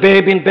 Look at the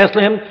babe in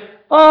Bethlehem.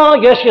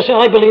 Oh, yes, you say,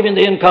 I believe in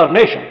the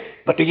incarnation.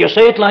 But do you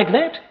say it like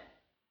that?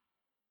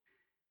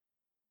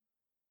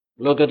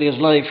 Look at his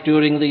life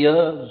during the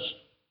years.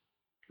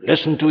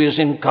 Listen to his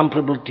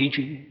incomparable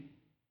teaching.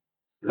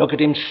 Look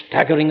at him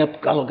staggering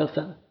up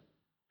Golgotha.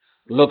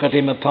 Look at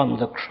him upon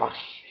the cross.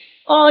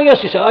 Oh,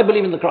 yes, you say, I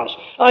believe in the cross.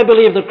 I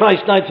believe that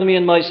Christ died for me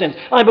in my sins.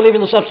 I believe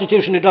in the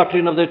substitutionary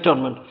doctrine of the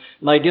atonement.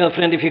 My dear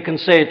friend, if you can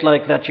say it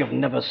like that, you've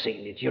never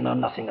seen it. You know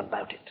nothing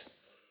about it.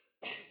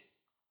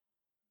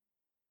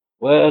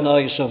 When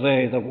I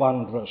survey the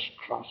wondrous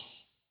cross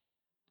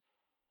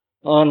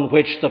on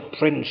which the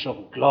Prince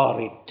of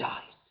Glory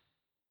died,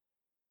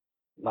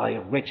 my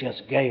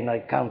richest gain I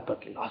count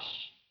but loss,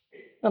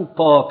 and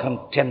pour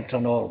contempt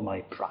on all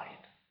my pride.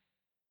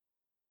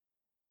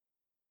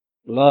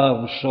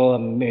 Love so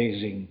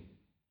amazing,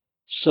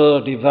 so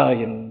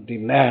divine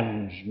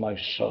demands my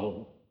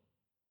soul,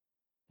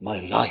 my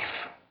life,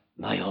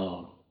 my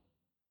all.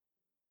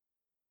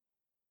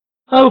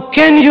 How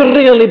can you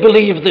really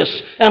believe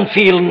this and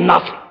feel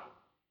nothing?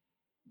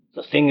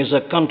 The thing is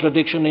a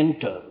contradiction in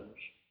terms.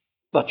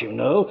 But you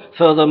know,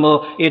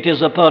 furthermore, it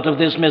is a part of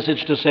this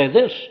message to say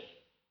this,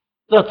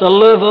 that the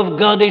love of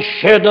God is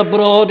shed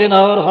abroad in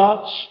our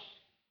hearts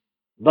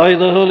by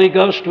the Holy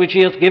Ghost which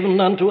he hath given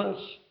unto us.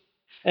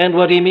 And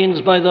what he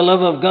means by the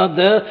love of God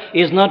there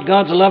is not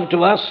God's love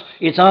to us,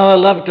 it's our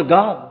love to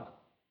God.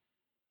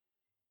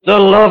 The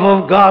love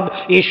of God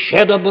is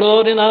shed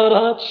abroad in our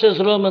hearts, says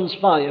Romans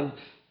 5,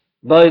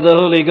 by the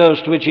Holy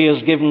Ghost which he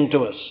has given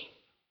to us.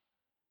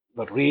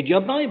 But read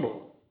your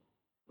Bible,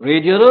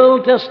 read your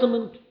Old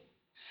Testament,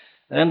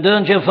 and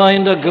don't you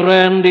find a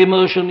grand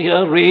emotion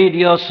here? Read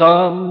your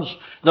Psalms.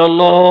 The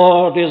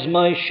Lord is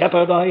my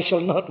shepherd, I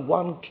shall not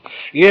want.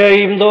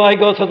 Yea, even though I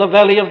go through the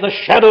valley of the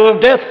shadow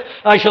of death,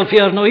 I shall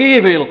fear no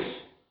evil.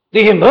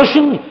 The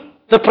emotion,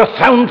 the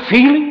profound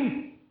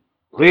feeling.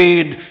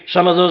 Read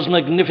some of those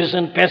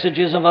magnificent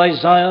passages of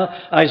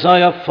Isaiah,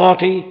 Isaiah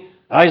 40,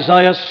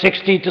 Isaiah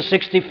 60 to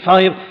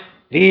 65.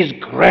 These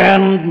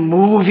grand,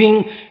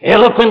 moving,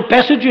 eloquent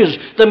passages.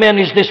 The man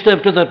is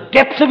disturbed to the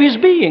depth of his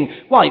being.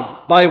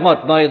 Why? By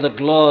what? By the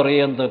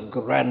glory and the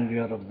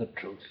grandeur of the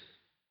truth.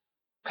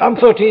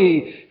 Comfort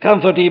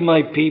ye,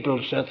 my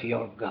people, saith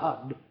your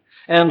God.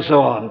 And so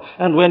on.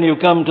 And when you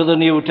come to the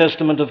New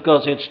Testament, of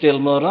course, it's still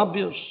more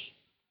obvious.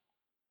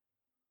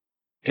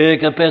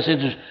 Take a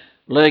passage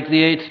like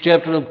the 8th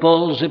chapter of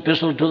Paul's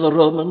epistle to the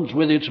Romans,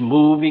 with its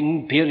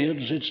moving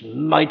periods, its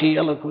mighty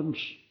eloquence.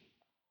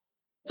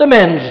 The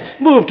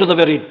man's moved to the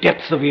very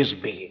depth of his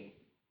being.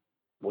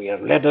 We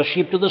are led as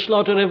sheep to the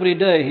slaughter every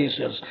day, he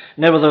says.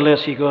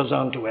 Nevertheless, he goes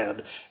on to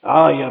add,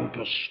 I am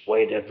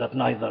persuaded that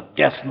neither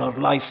death nor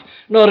life,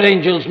 nor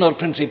angels, nor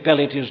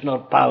principalities, nor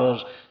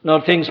powers,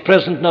 nor things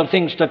present, nor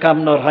things to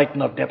come, nor height,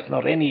 nor depth,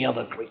 nor any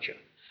other creature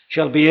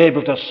shall be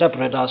able to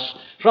separate us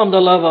from the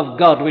love of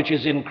God which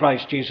is in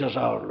Christ Jesus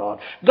our Lord.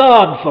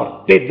 God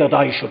forbid that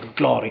I should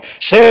glory,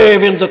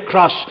 save in the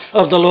cross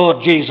of the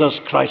Lord Jesus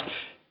Christ.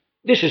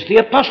 This is the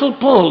Apostle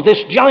Paul,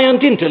 this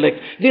giant intellect,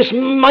 this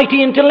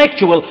mighty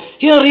intellectual.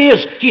 Here he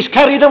is, he's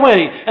carried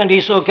away, and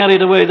he's so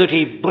carried away that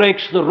he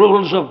breaks the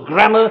rules of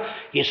grammar,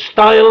 his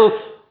style.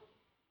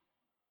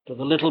 To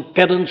the little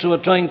pedants who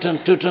are trying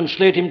to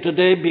translate him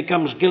today,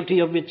 becomes guilty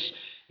of its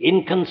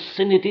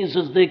inconsinecies,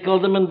 as they call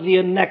them, and the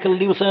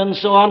anakalutha and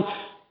so on.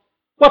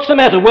 What's the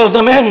matter? Well,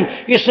 the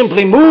man is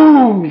simply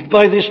moved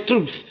by this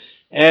truth.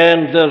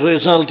 And the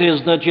result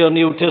is that your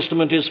New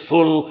Testament is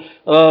full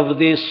of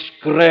this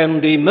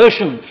grand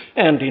emotion.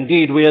 And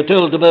indeed, we are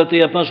told about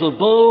the Apostle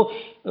Paul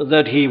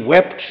that he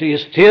wept.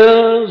 His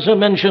tears are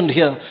mentioned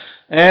here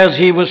as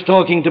he was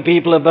talking to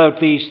people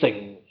about these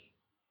things.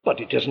 But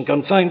it isn't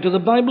confined to the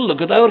Bible.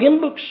 Look at our hymn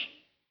books.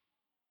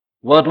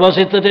 What was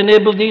it that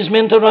enabled these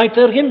men to write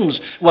their hymns?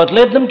 What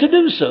led them to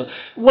do so?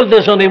 Well,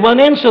 there's only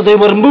one answer. They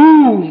were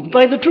moved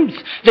by the truth.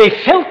 They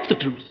felt the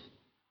truth.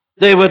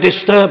 They were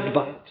disturbed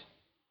by it.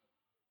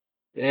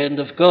 And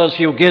of course,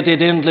 you get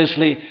it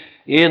endlessly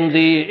in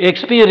the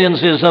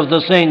experiences of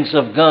the saints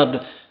of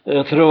God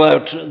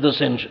throughout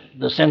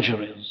the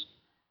centuries.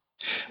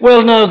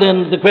 Well, now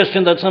then, the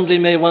question that somebody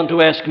may want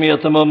to ask me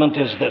at the moment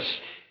is this.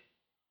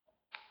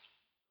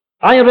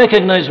 I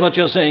recognize what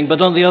you're saying,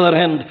 but on the other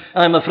hand,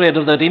 I'm afraid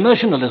of that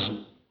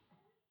emotionalism.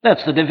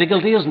 That's the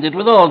difficulty, isn't it,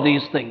 with all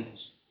these things?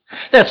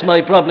 That's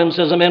my problem,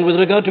 says a man, with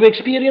regard to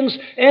experience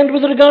and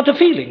with regard to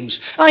feelings.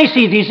 I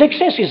see these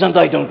excesses and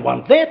I don't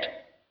want that.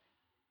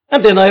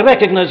 And then I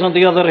recognize, on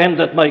the other hand,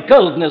 that my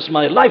coldness,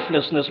 my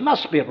lifelessness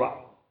must be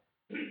wrong.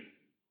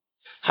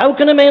 How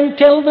can a man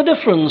tell the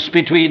difference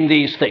between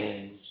these things?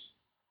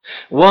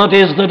 What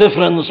is the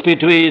difference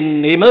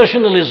between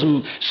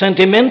emotionalism,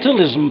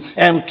 sentimentalism,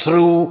 and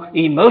true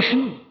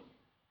emotion?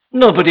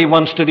 Nobody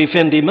wants to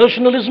defend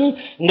emotionalism.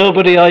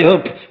 Nobody, I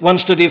hope,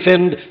 wants to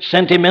defend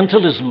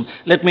sentimentalism.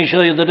 Let me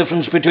show you the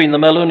difference between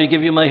them. I'll only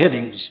give you my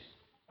headings.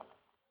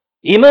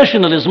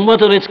 Emotionalism,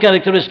 what are its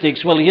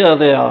characteristics? Well, here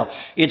they are.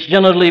 It's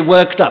generally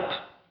worked up.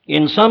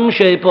 In some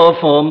shape or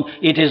form,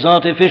 it is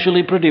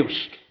artificially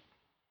produced.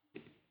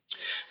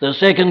 The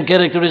second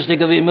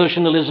characteristic of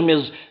emotionalism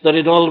is that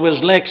it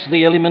always lacks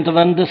the element of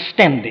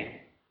understanding.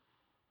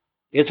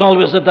 It's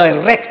always a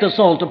direct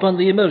assault upon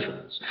the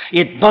emotions.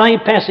 It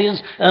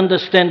bypasses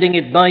understanding,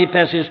 it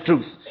bypasses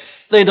truth.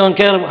 They don't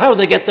care how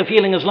they get the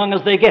feeling as long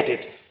as they get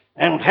it.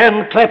 And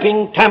hand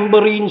clapping,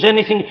 tambourines,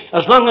 anything,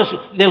 as long as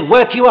they'll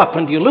work you up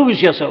and you lose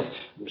yourself,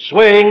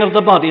 swaying of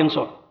the body and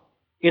so on.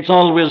 It's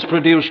always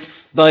produced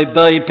by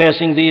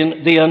bypassing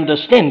the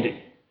understanding.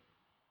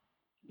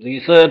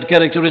 The third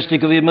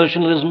characteristic of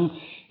emotionalism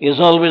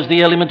is always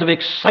the element of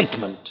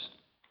excitement,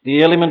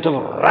 the element of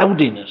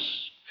rowdiness,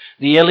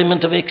 the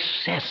element of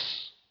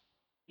excess,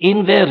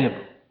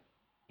 invariable.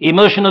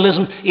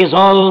 Emotionalism is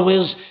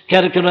always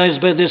characterized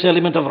by this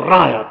element of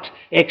riot,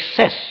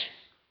 excess.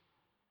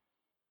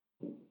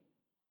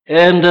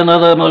 And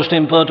another most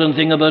important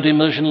thing about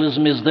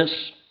emotionalism is this.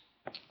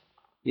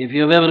 If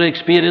you've ever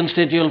experienced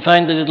it, you'll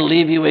find that it'll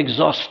leave you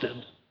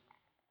exhausted.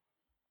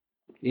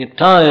 It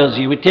tires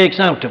you, it takes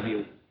out of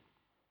you.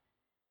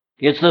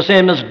 It's the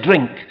same as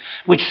drink,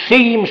 which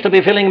seems to be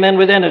filling men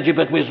with energy,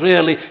 but which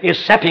really is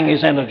sapping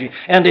his energy.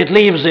 And it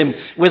leaves him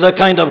with a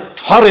kind of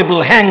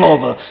horrible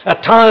hangover, a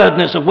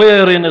tiredness, a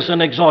weariness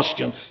and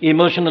exhaustion.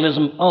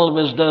 Emotionalism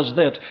always does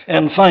that.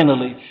 And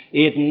finally,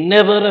 it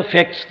never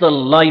affects the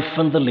life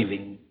and the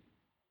living.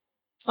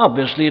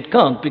 Obviously it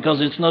can't,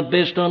 because it's not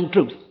based on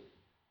truth.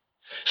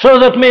 So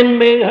that men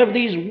may have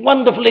these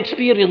wonderful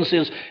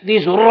experiences,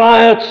 these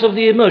riots of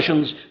the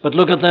emotions, but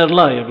look at their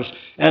lives,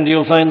 and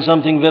you'll find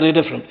something very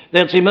different.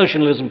 That's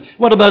emotionalism.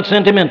 What about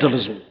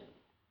sentimentalism?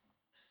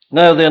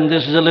 Now then,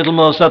 this is a little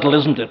more subtle,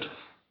 isn't it?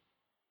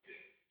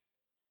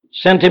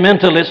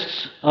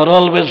 Sentimentalists are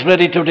always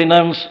ready to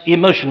denounce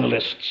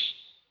emotionalists.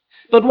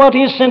 But what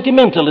is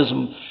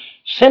sentimentalism?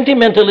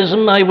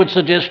 Sentimentalism, I would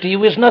suggest to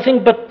you, is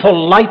nothing but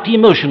polite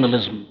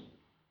emotionalism.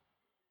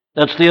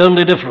 That's the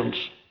only difference.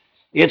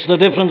 It's the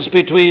difference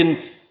between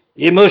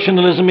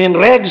emotionalism in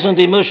rags and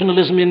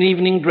emotionalism in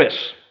evening dress.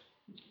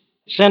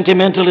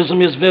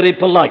 Sentimentalism is very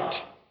polite.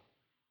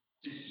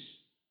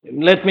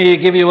 Let me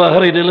give you a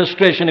hurried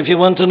illustration. If you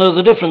want to know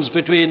the difference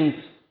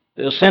between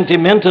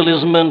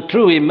sentimentalism and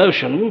true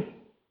emotion,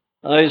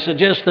 I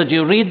suggest that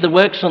you read the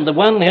works on the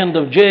one hand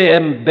of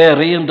J.M.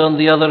 Barrie and on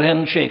the other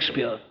hand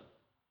Shakespeare.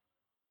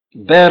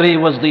 Barrie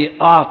was the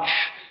arch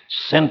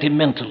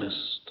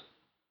sentimentalist.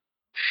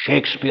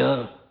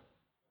 Shakespeare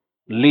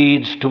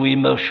leads to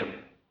emotion.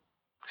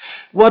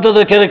 What are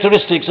the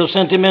characteristics of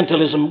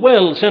sentimentalism?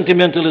 Well,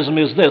 sentimentalism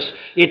is this.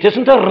 It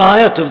isn't a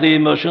riot of the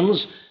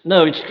emotions.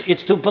 No,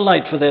 it's too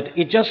polite for that.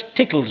 It just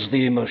tickles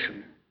the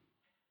emotion.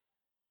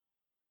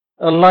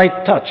 A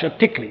light touch, a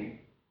tickling.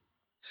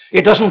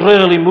 It doesn't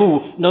really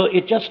move. No,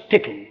 it just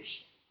tickles.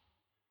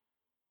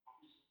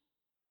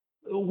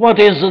 What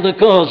is the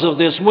cause of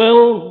this?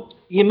 Well,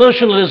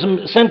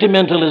 emotionalism,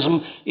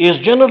 sentimentalism is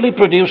generally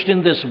produced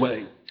in this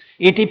way.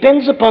 It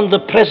depends upon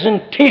the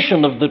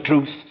presentation of the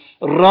truth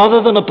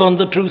rather than upon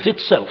the truth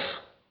itself.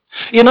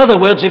 In other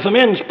words, if a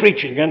man's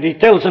preaching and he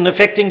tells an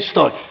affecting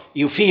story,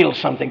 you feel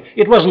something.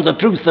 It wasn't the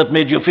truth that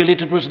made you feel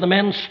it, it was the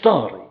man's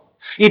story.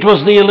 It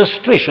was the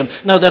illustration.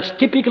 Now, that's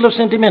typical of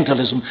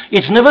sentimentalism.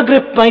 It's never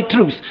gripped by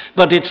truth,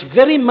 but it's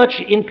very much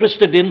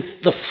interested in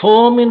the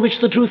form in which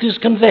the truth is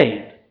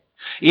conveyed,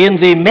 in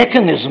the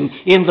mechanism,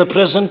 in the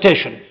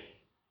presentation.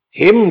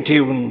 Hymn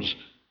tunes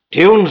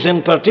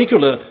in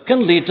particular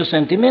can lead to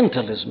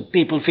sentimentalism.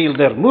 People feel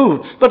they're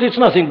moved, but it's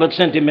nothing but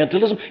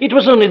sentimentalism. It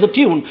was only the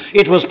tune.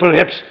 It was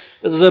perhaps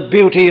the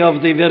beauty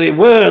of the very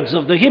words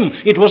of the hymn.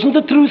 It wasn't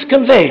the truth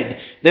conveyed.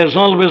 There's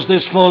always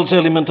this false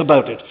element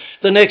about it.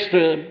 The next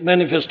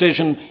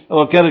manifestation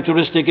or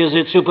characteristic is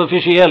its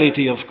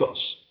superficiality, of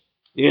course.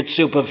 It's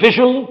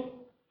superficial,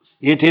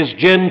 it is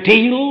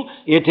genteel,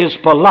 it is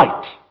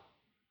polite.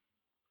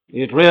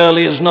 It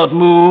really is not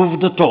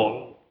moved at all.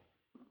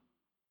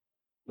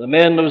 The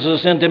man who's a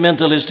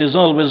sentimentalist is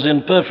always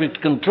in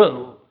perfect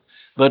control,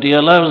 but he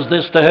allows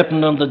this to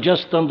happen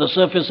just on the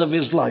surface of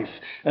his life,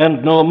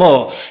 and no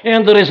more.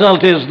 And the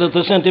result is that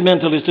the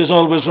sentimentalist is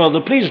always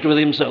rather pleased with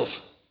himself.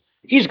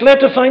 He's glad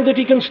to find that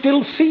he can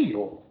still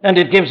feel, and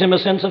it gives him a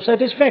sense of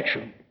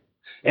satisfaction.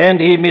 And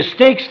he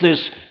mistakes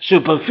this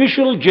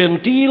superficial,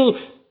 genteel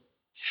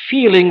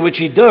feeling which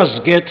he does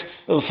get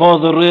for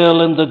the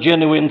real and the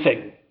genuine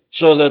thing.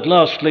 So that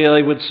lastly,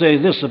 I would say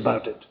this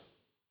about it,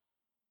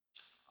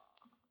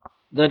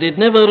 that it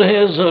never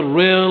has a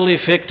real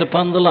effect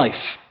upon the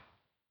life.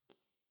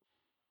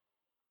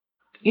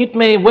 It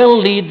may well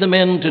lead the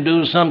man to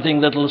do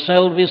something that will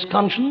salve his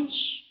conscience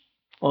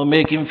or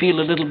make him feel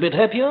a little bit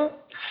happier.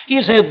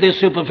 He's had this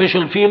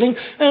superficial feeling,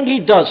 and he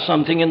does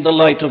something in the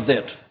light of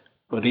that,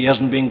 but he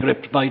hasn't been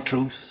gripped by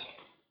truth.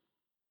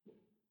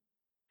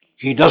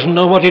 He doesn't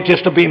know what it is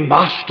to be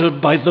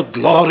mastered by the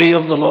glory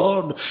of the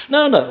Lord.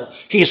 No.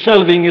 He's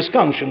salving his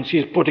conscience.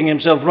 He's putting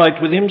himself right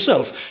with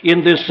himself.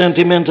 In this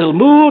sentimental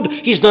mood,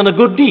 he's done a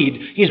good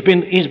deed.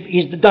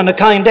 He's done a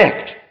kind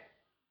act.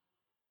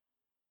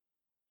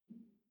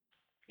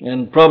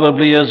 And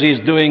probably as he's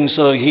doing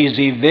so, he's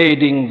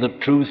evading the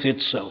truth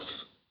itself.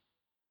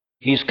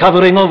 He's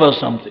covering over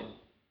something.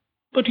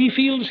 But he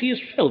feels he's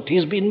felt,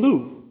 he's been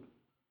moved.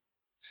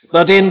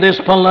 But in this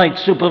polite,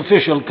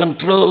 superficial,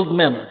 controlled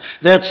manner,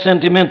 that's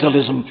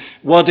sentimentalism.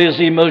 What is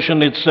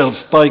emotion itself?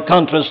 By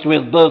contrast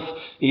with both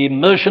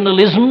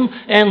emotionalism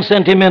and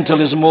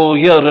sentimentalism, oh,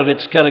 here are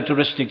its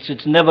characteristics.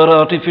 It's never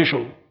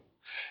artificial.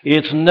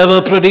 It's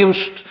never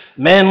produced.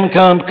 Man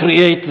can't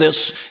create this.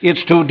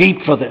 It's too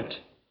deep for that.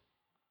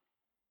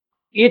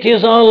 It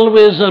is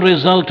always a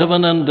result of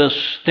an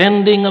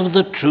understanding of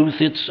the truth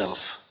itself.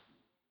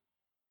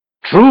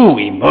 True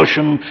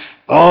emotion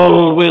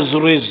always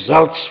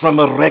results from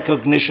a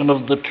recognition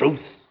of the truth.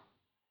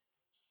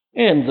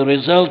 And the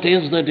result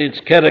is that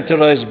it's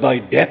characterized by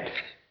depth.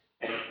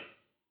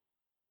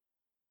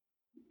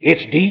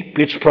 It's deep,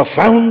 it's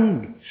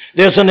profound.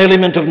 There's an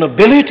element of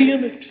nobility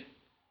in it.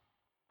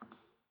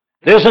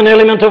 There's an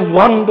element of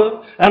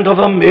wonder and of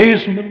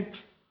amazement.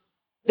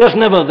 There's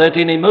never that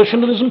in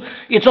emotionalism.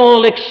 It's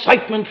all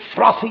excitement,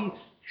 frothy,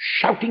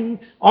 shouting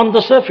on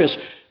the surface.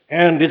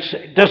 And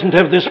it doesn't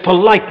have this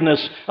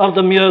politeness of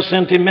the mere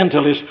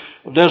sentimentalist.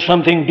 There's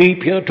something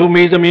deep here. To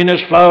me, the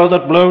meanest flower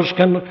that blows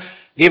can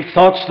give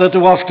thoughts that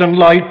too often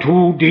lie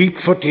too deep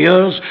for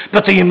tears.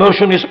 But the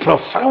emotion is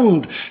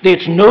profound.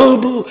 It's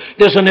noble.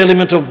 There's an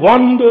element of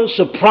wonder,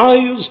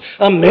 surprise,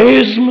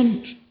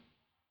 amazement.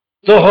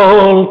 The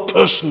whole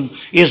person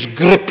is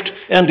gripped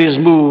and is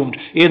moved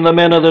in the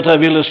manner that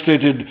I've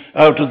illustrated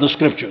out of the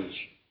Scriptures.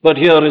 But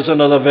here is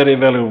another very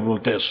valuable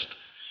test.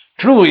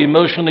 True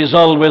emotion is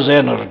always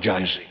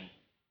energizing.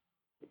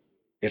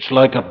 It's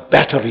like a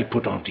battery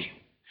put onto you.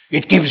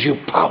 It gives you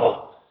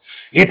power.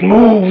 It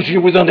moves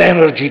you with an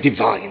energy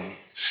divine.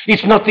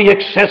 It's not the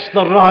excess,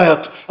 the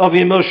riot of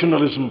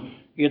emotionalism.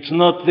 It's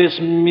not this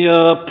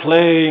mere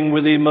playing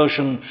with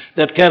emotion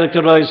that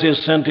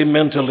characterizes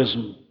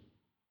sentimentalism.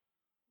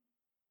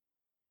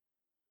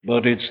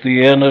 But it's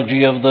the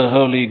energy of the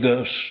Holy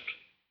Ghost.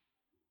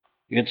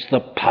 It's the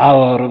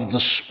power of the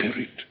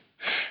Spirit.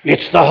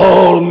 It's the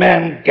whole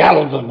man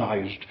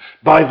galvanized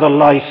by the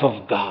life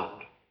of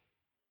God.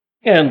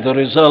 And the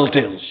result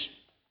is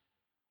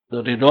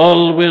that it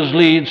always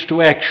leads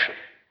to action.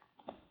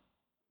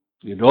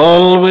 It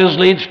always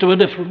leads to a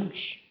difference.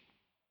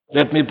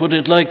 Let me put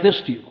it like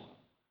this to you.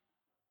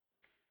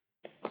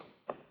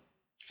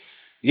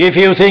 If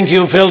you think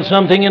you felt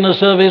something in a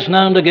service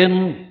now and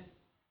again,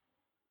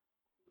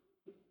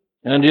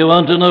 and you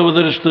want to know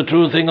whether it's the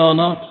true thing or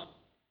not,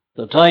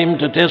 the time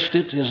to test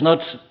it is not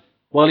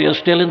while you're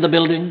still in the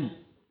building.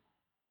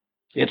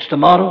 It's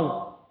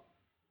tomorrow.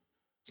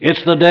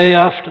 It's the day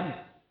after.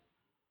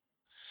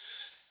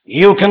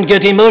 You can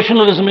get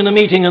emotionalism in a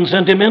meeting and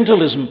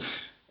sentimentalism.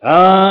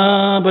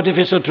 But if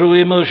it's a true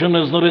emotion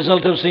as the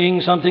result of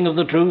seeing something of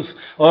the truth,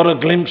 or a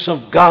glimpse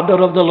of God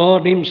or of the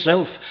Lord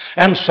Himself,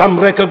 and some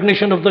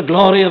recognition of the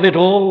glory of it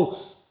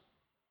all,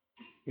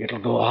 it'll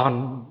go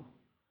on.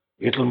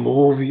 It'll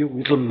move you.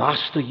 It'll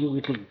master you.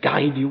 It'll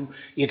guide you.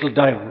 It'll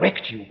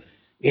direct you.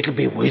 It'll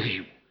be with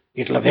you.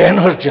 It'll have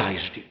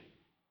energized you.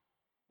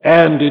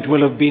 And it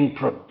will have been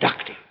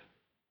productive.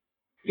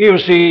 You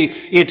see,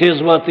 it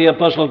is what the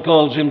apostle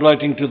calls in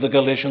writing to the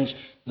Galatians,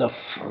 the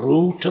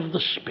fruit of the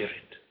Spirit.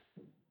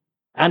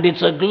 And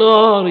it's a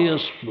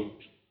glorious fruit.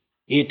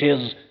 It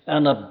is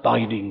an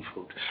abiding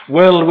fruit.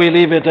 Well, we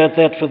leave it at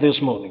that for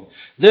this morning.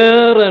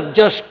 There are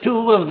just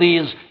two of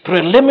these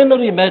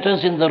preliminary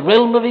matters in the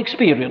realm of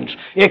experience.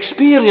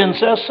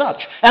 Experience as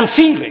such, and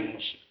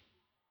feelings.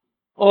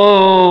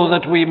 Oh,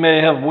 that we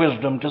may have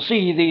wisdom to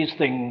see these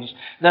things,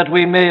 that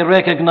we may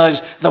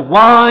recognize the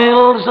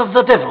wiles of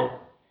the devil,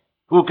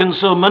 who can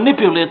so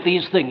manipulate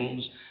these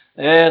things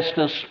as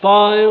to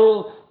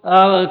spoil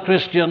our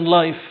Christian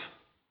life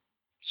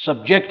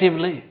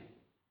subjectively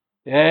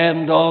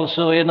and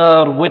also in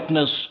our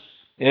witness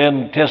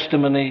and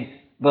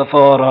testimony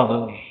before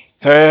others.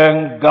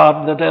 Thank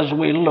God that as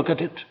we look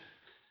at it,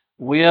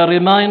 we are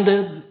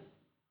reminded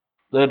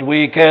that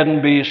we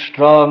can be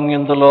strong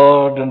in the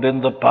Lord and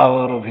in the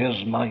power of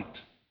His might,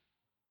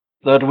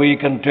 that we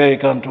can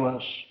take unto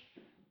us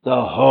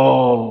the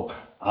whole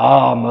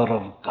armor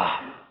of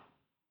God.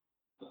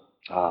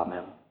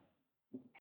 Amen.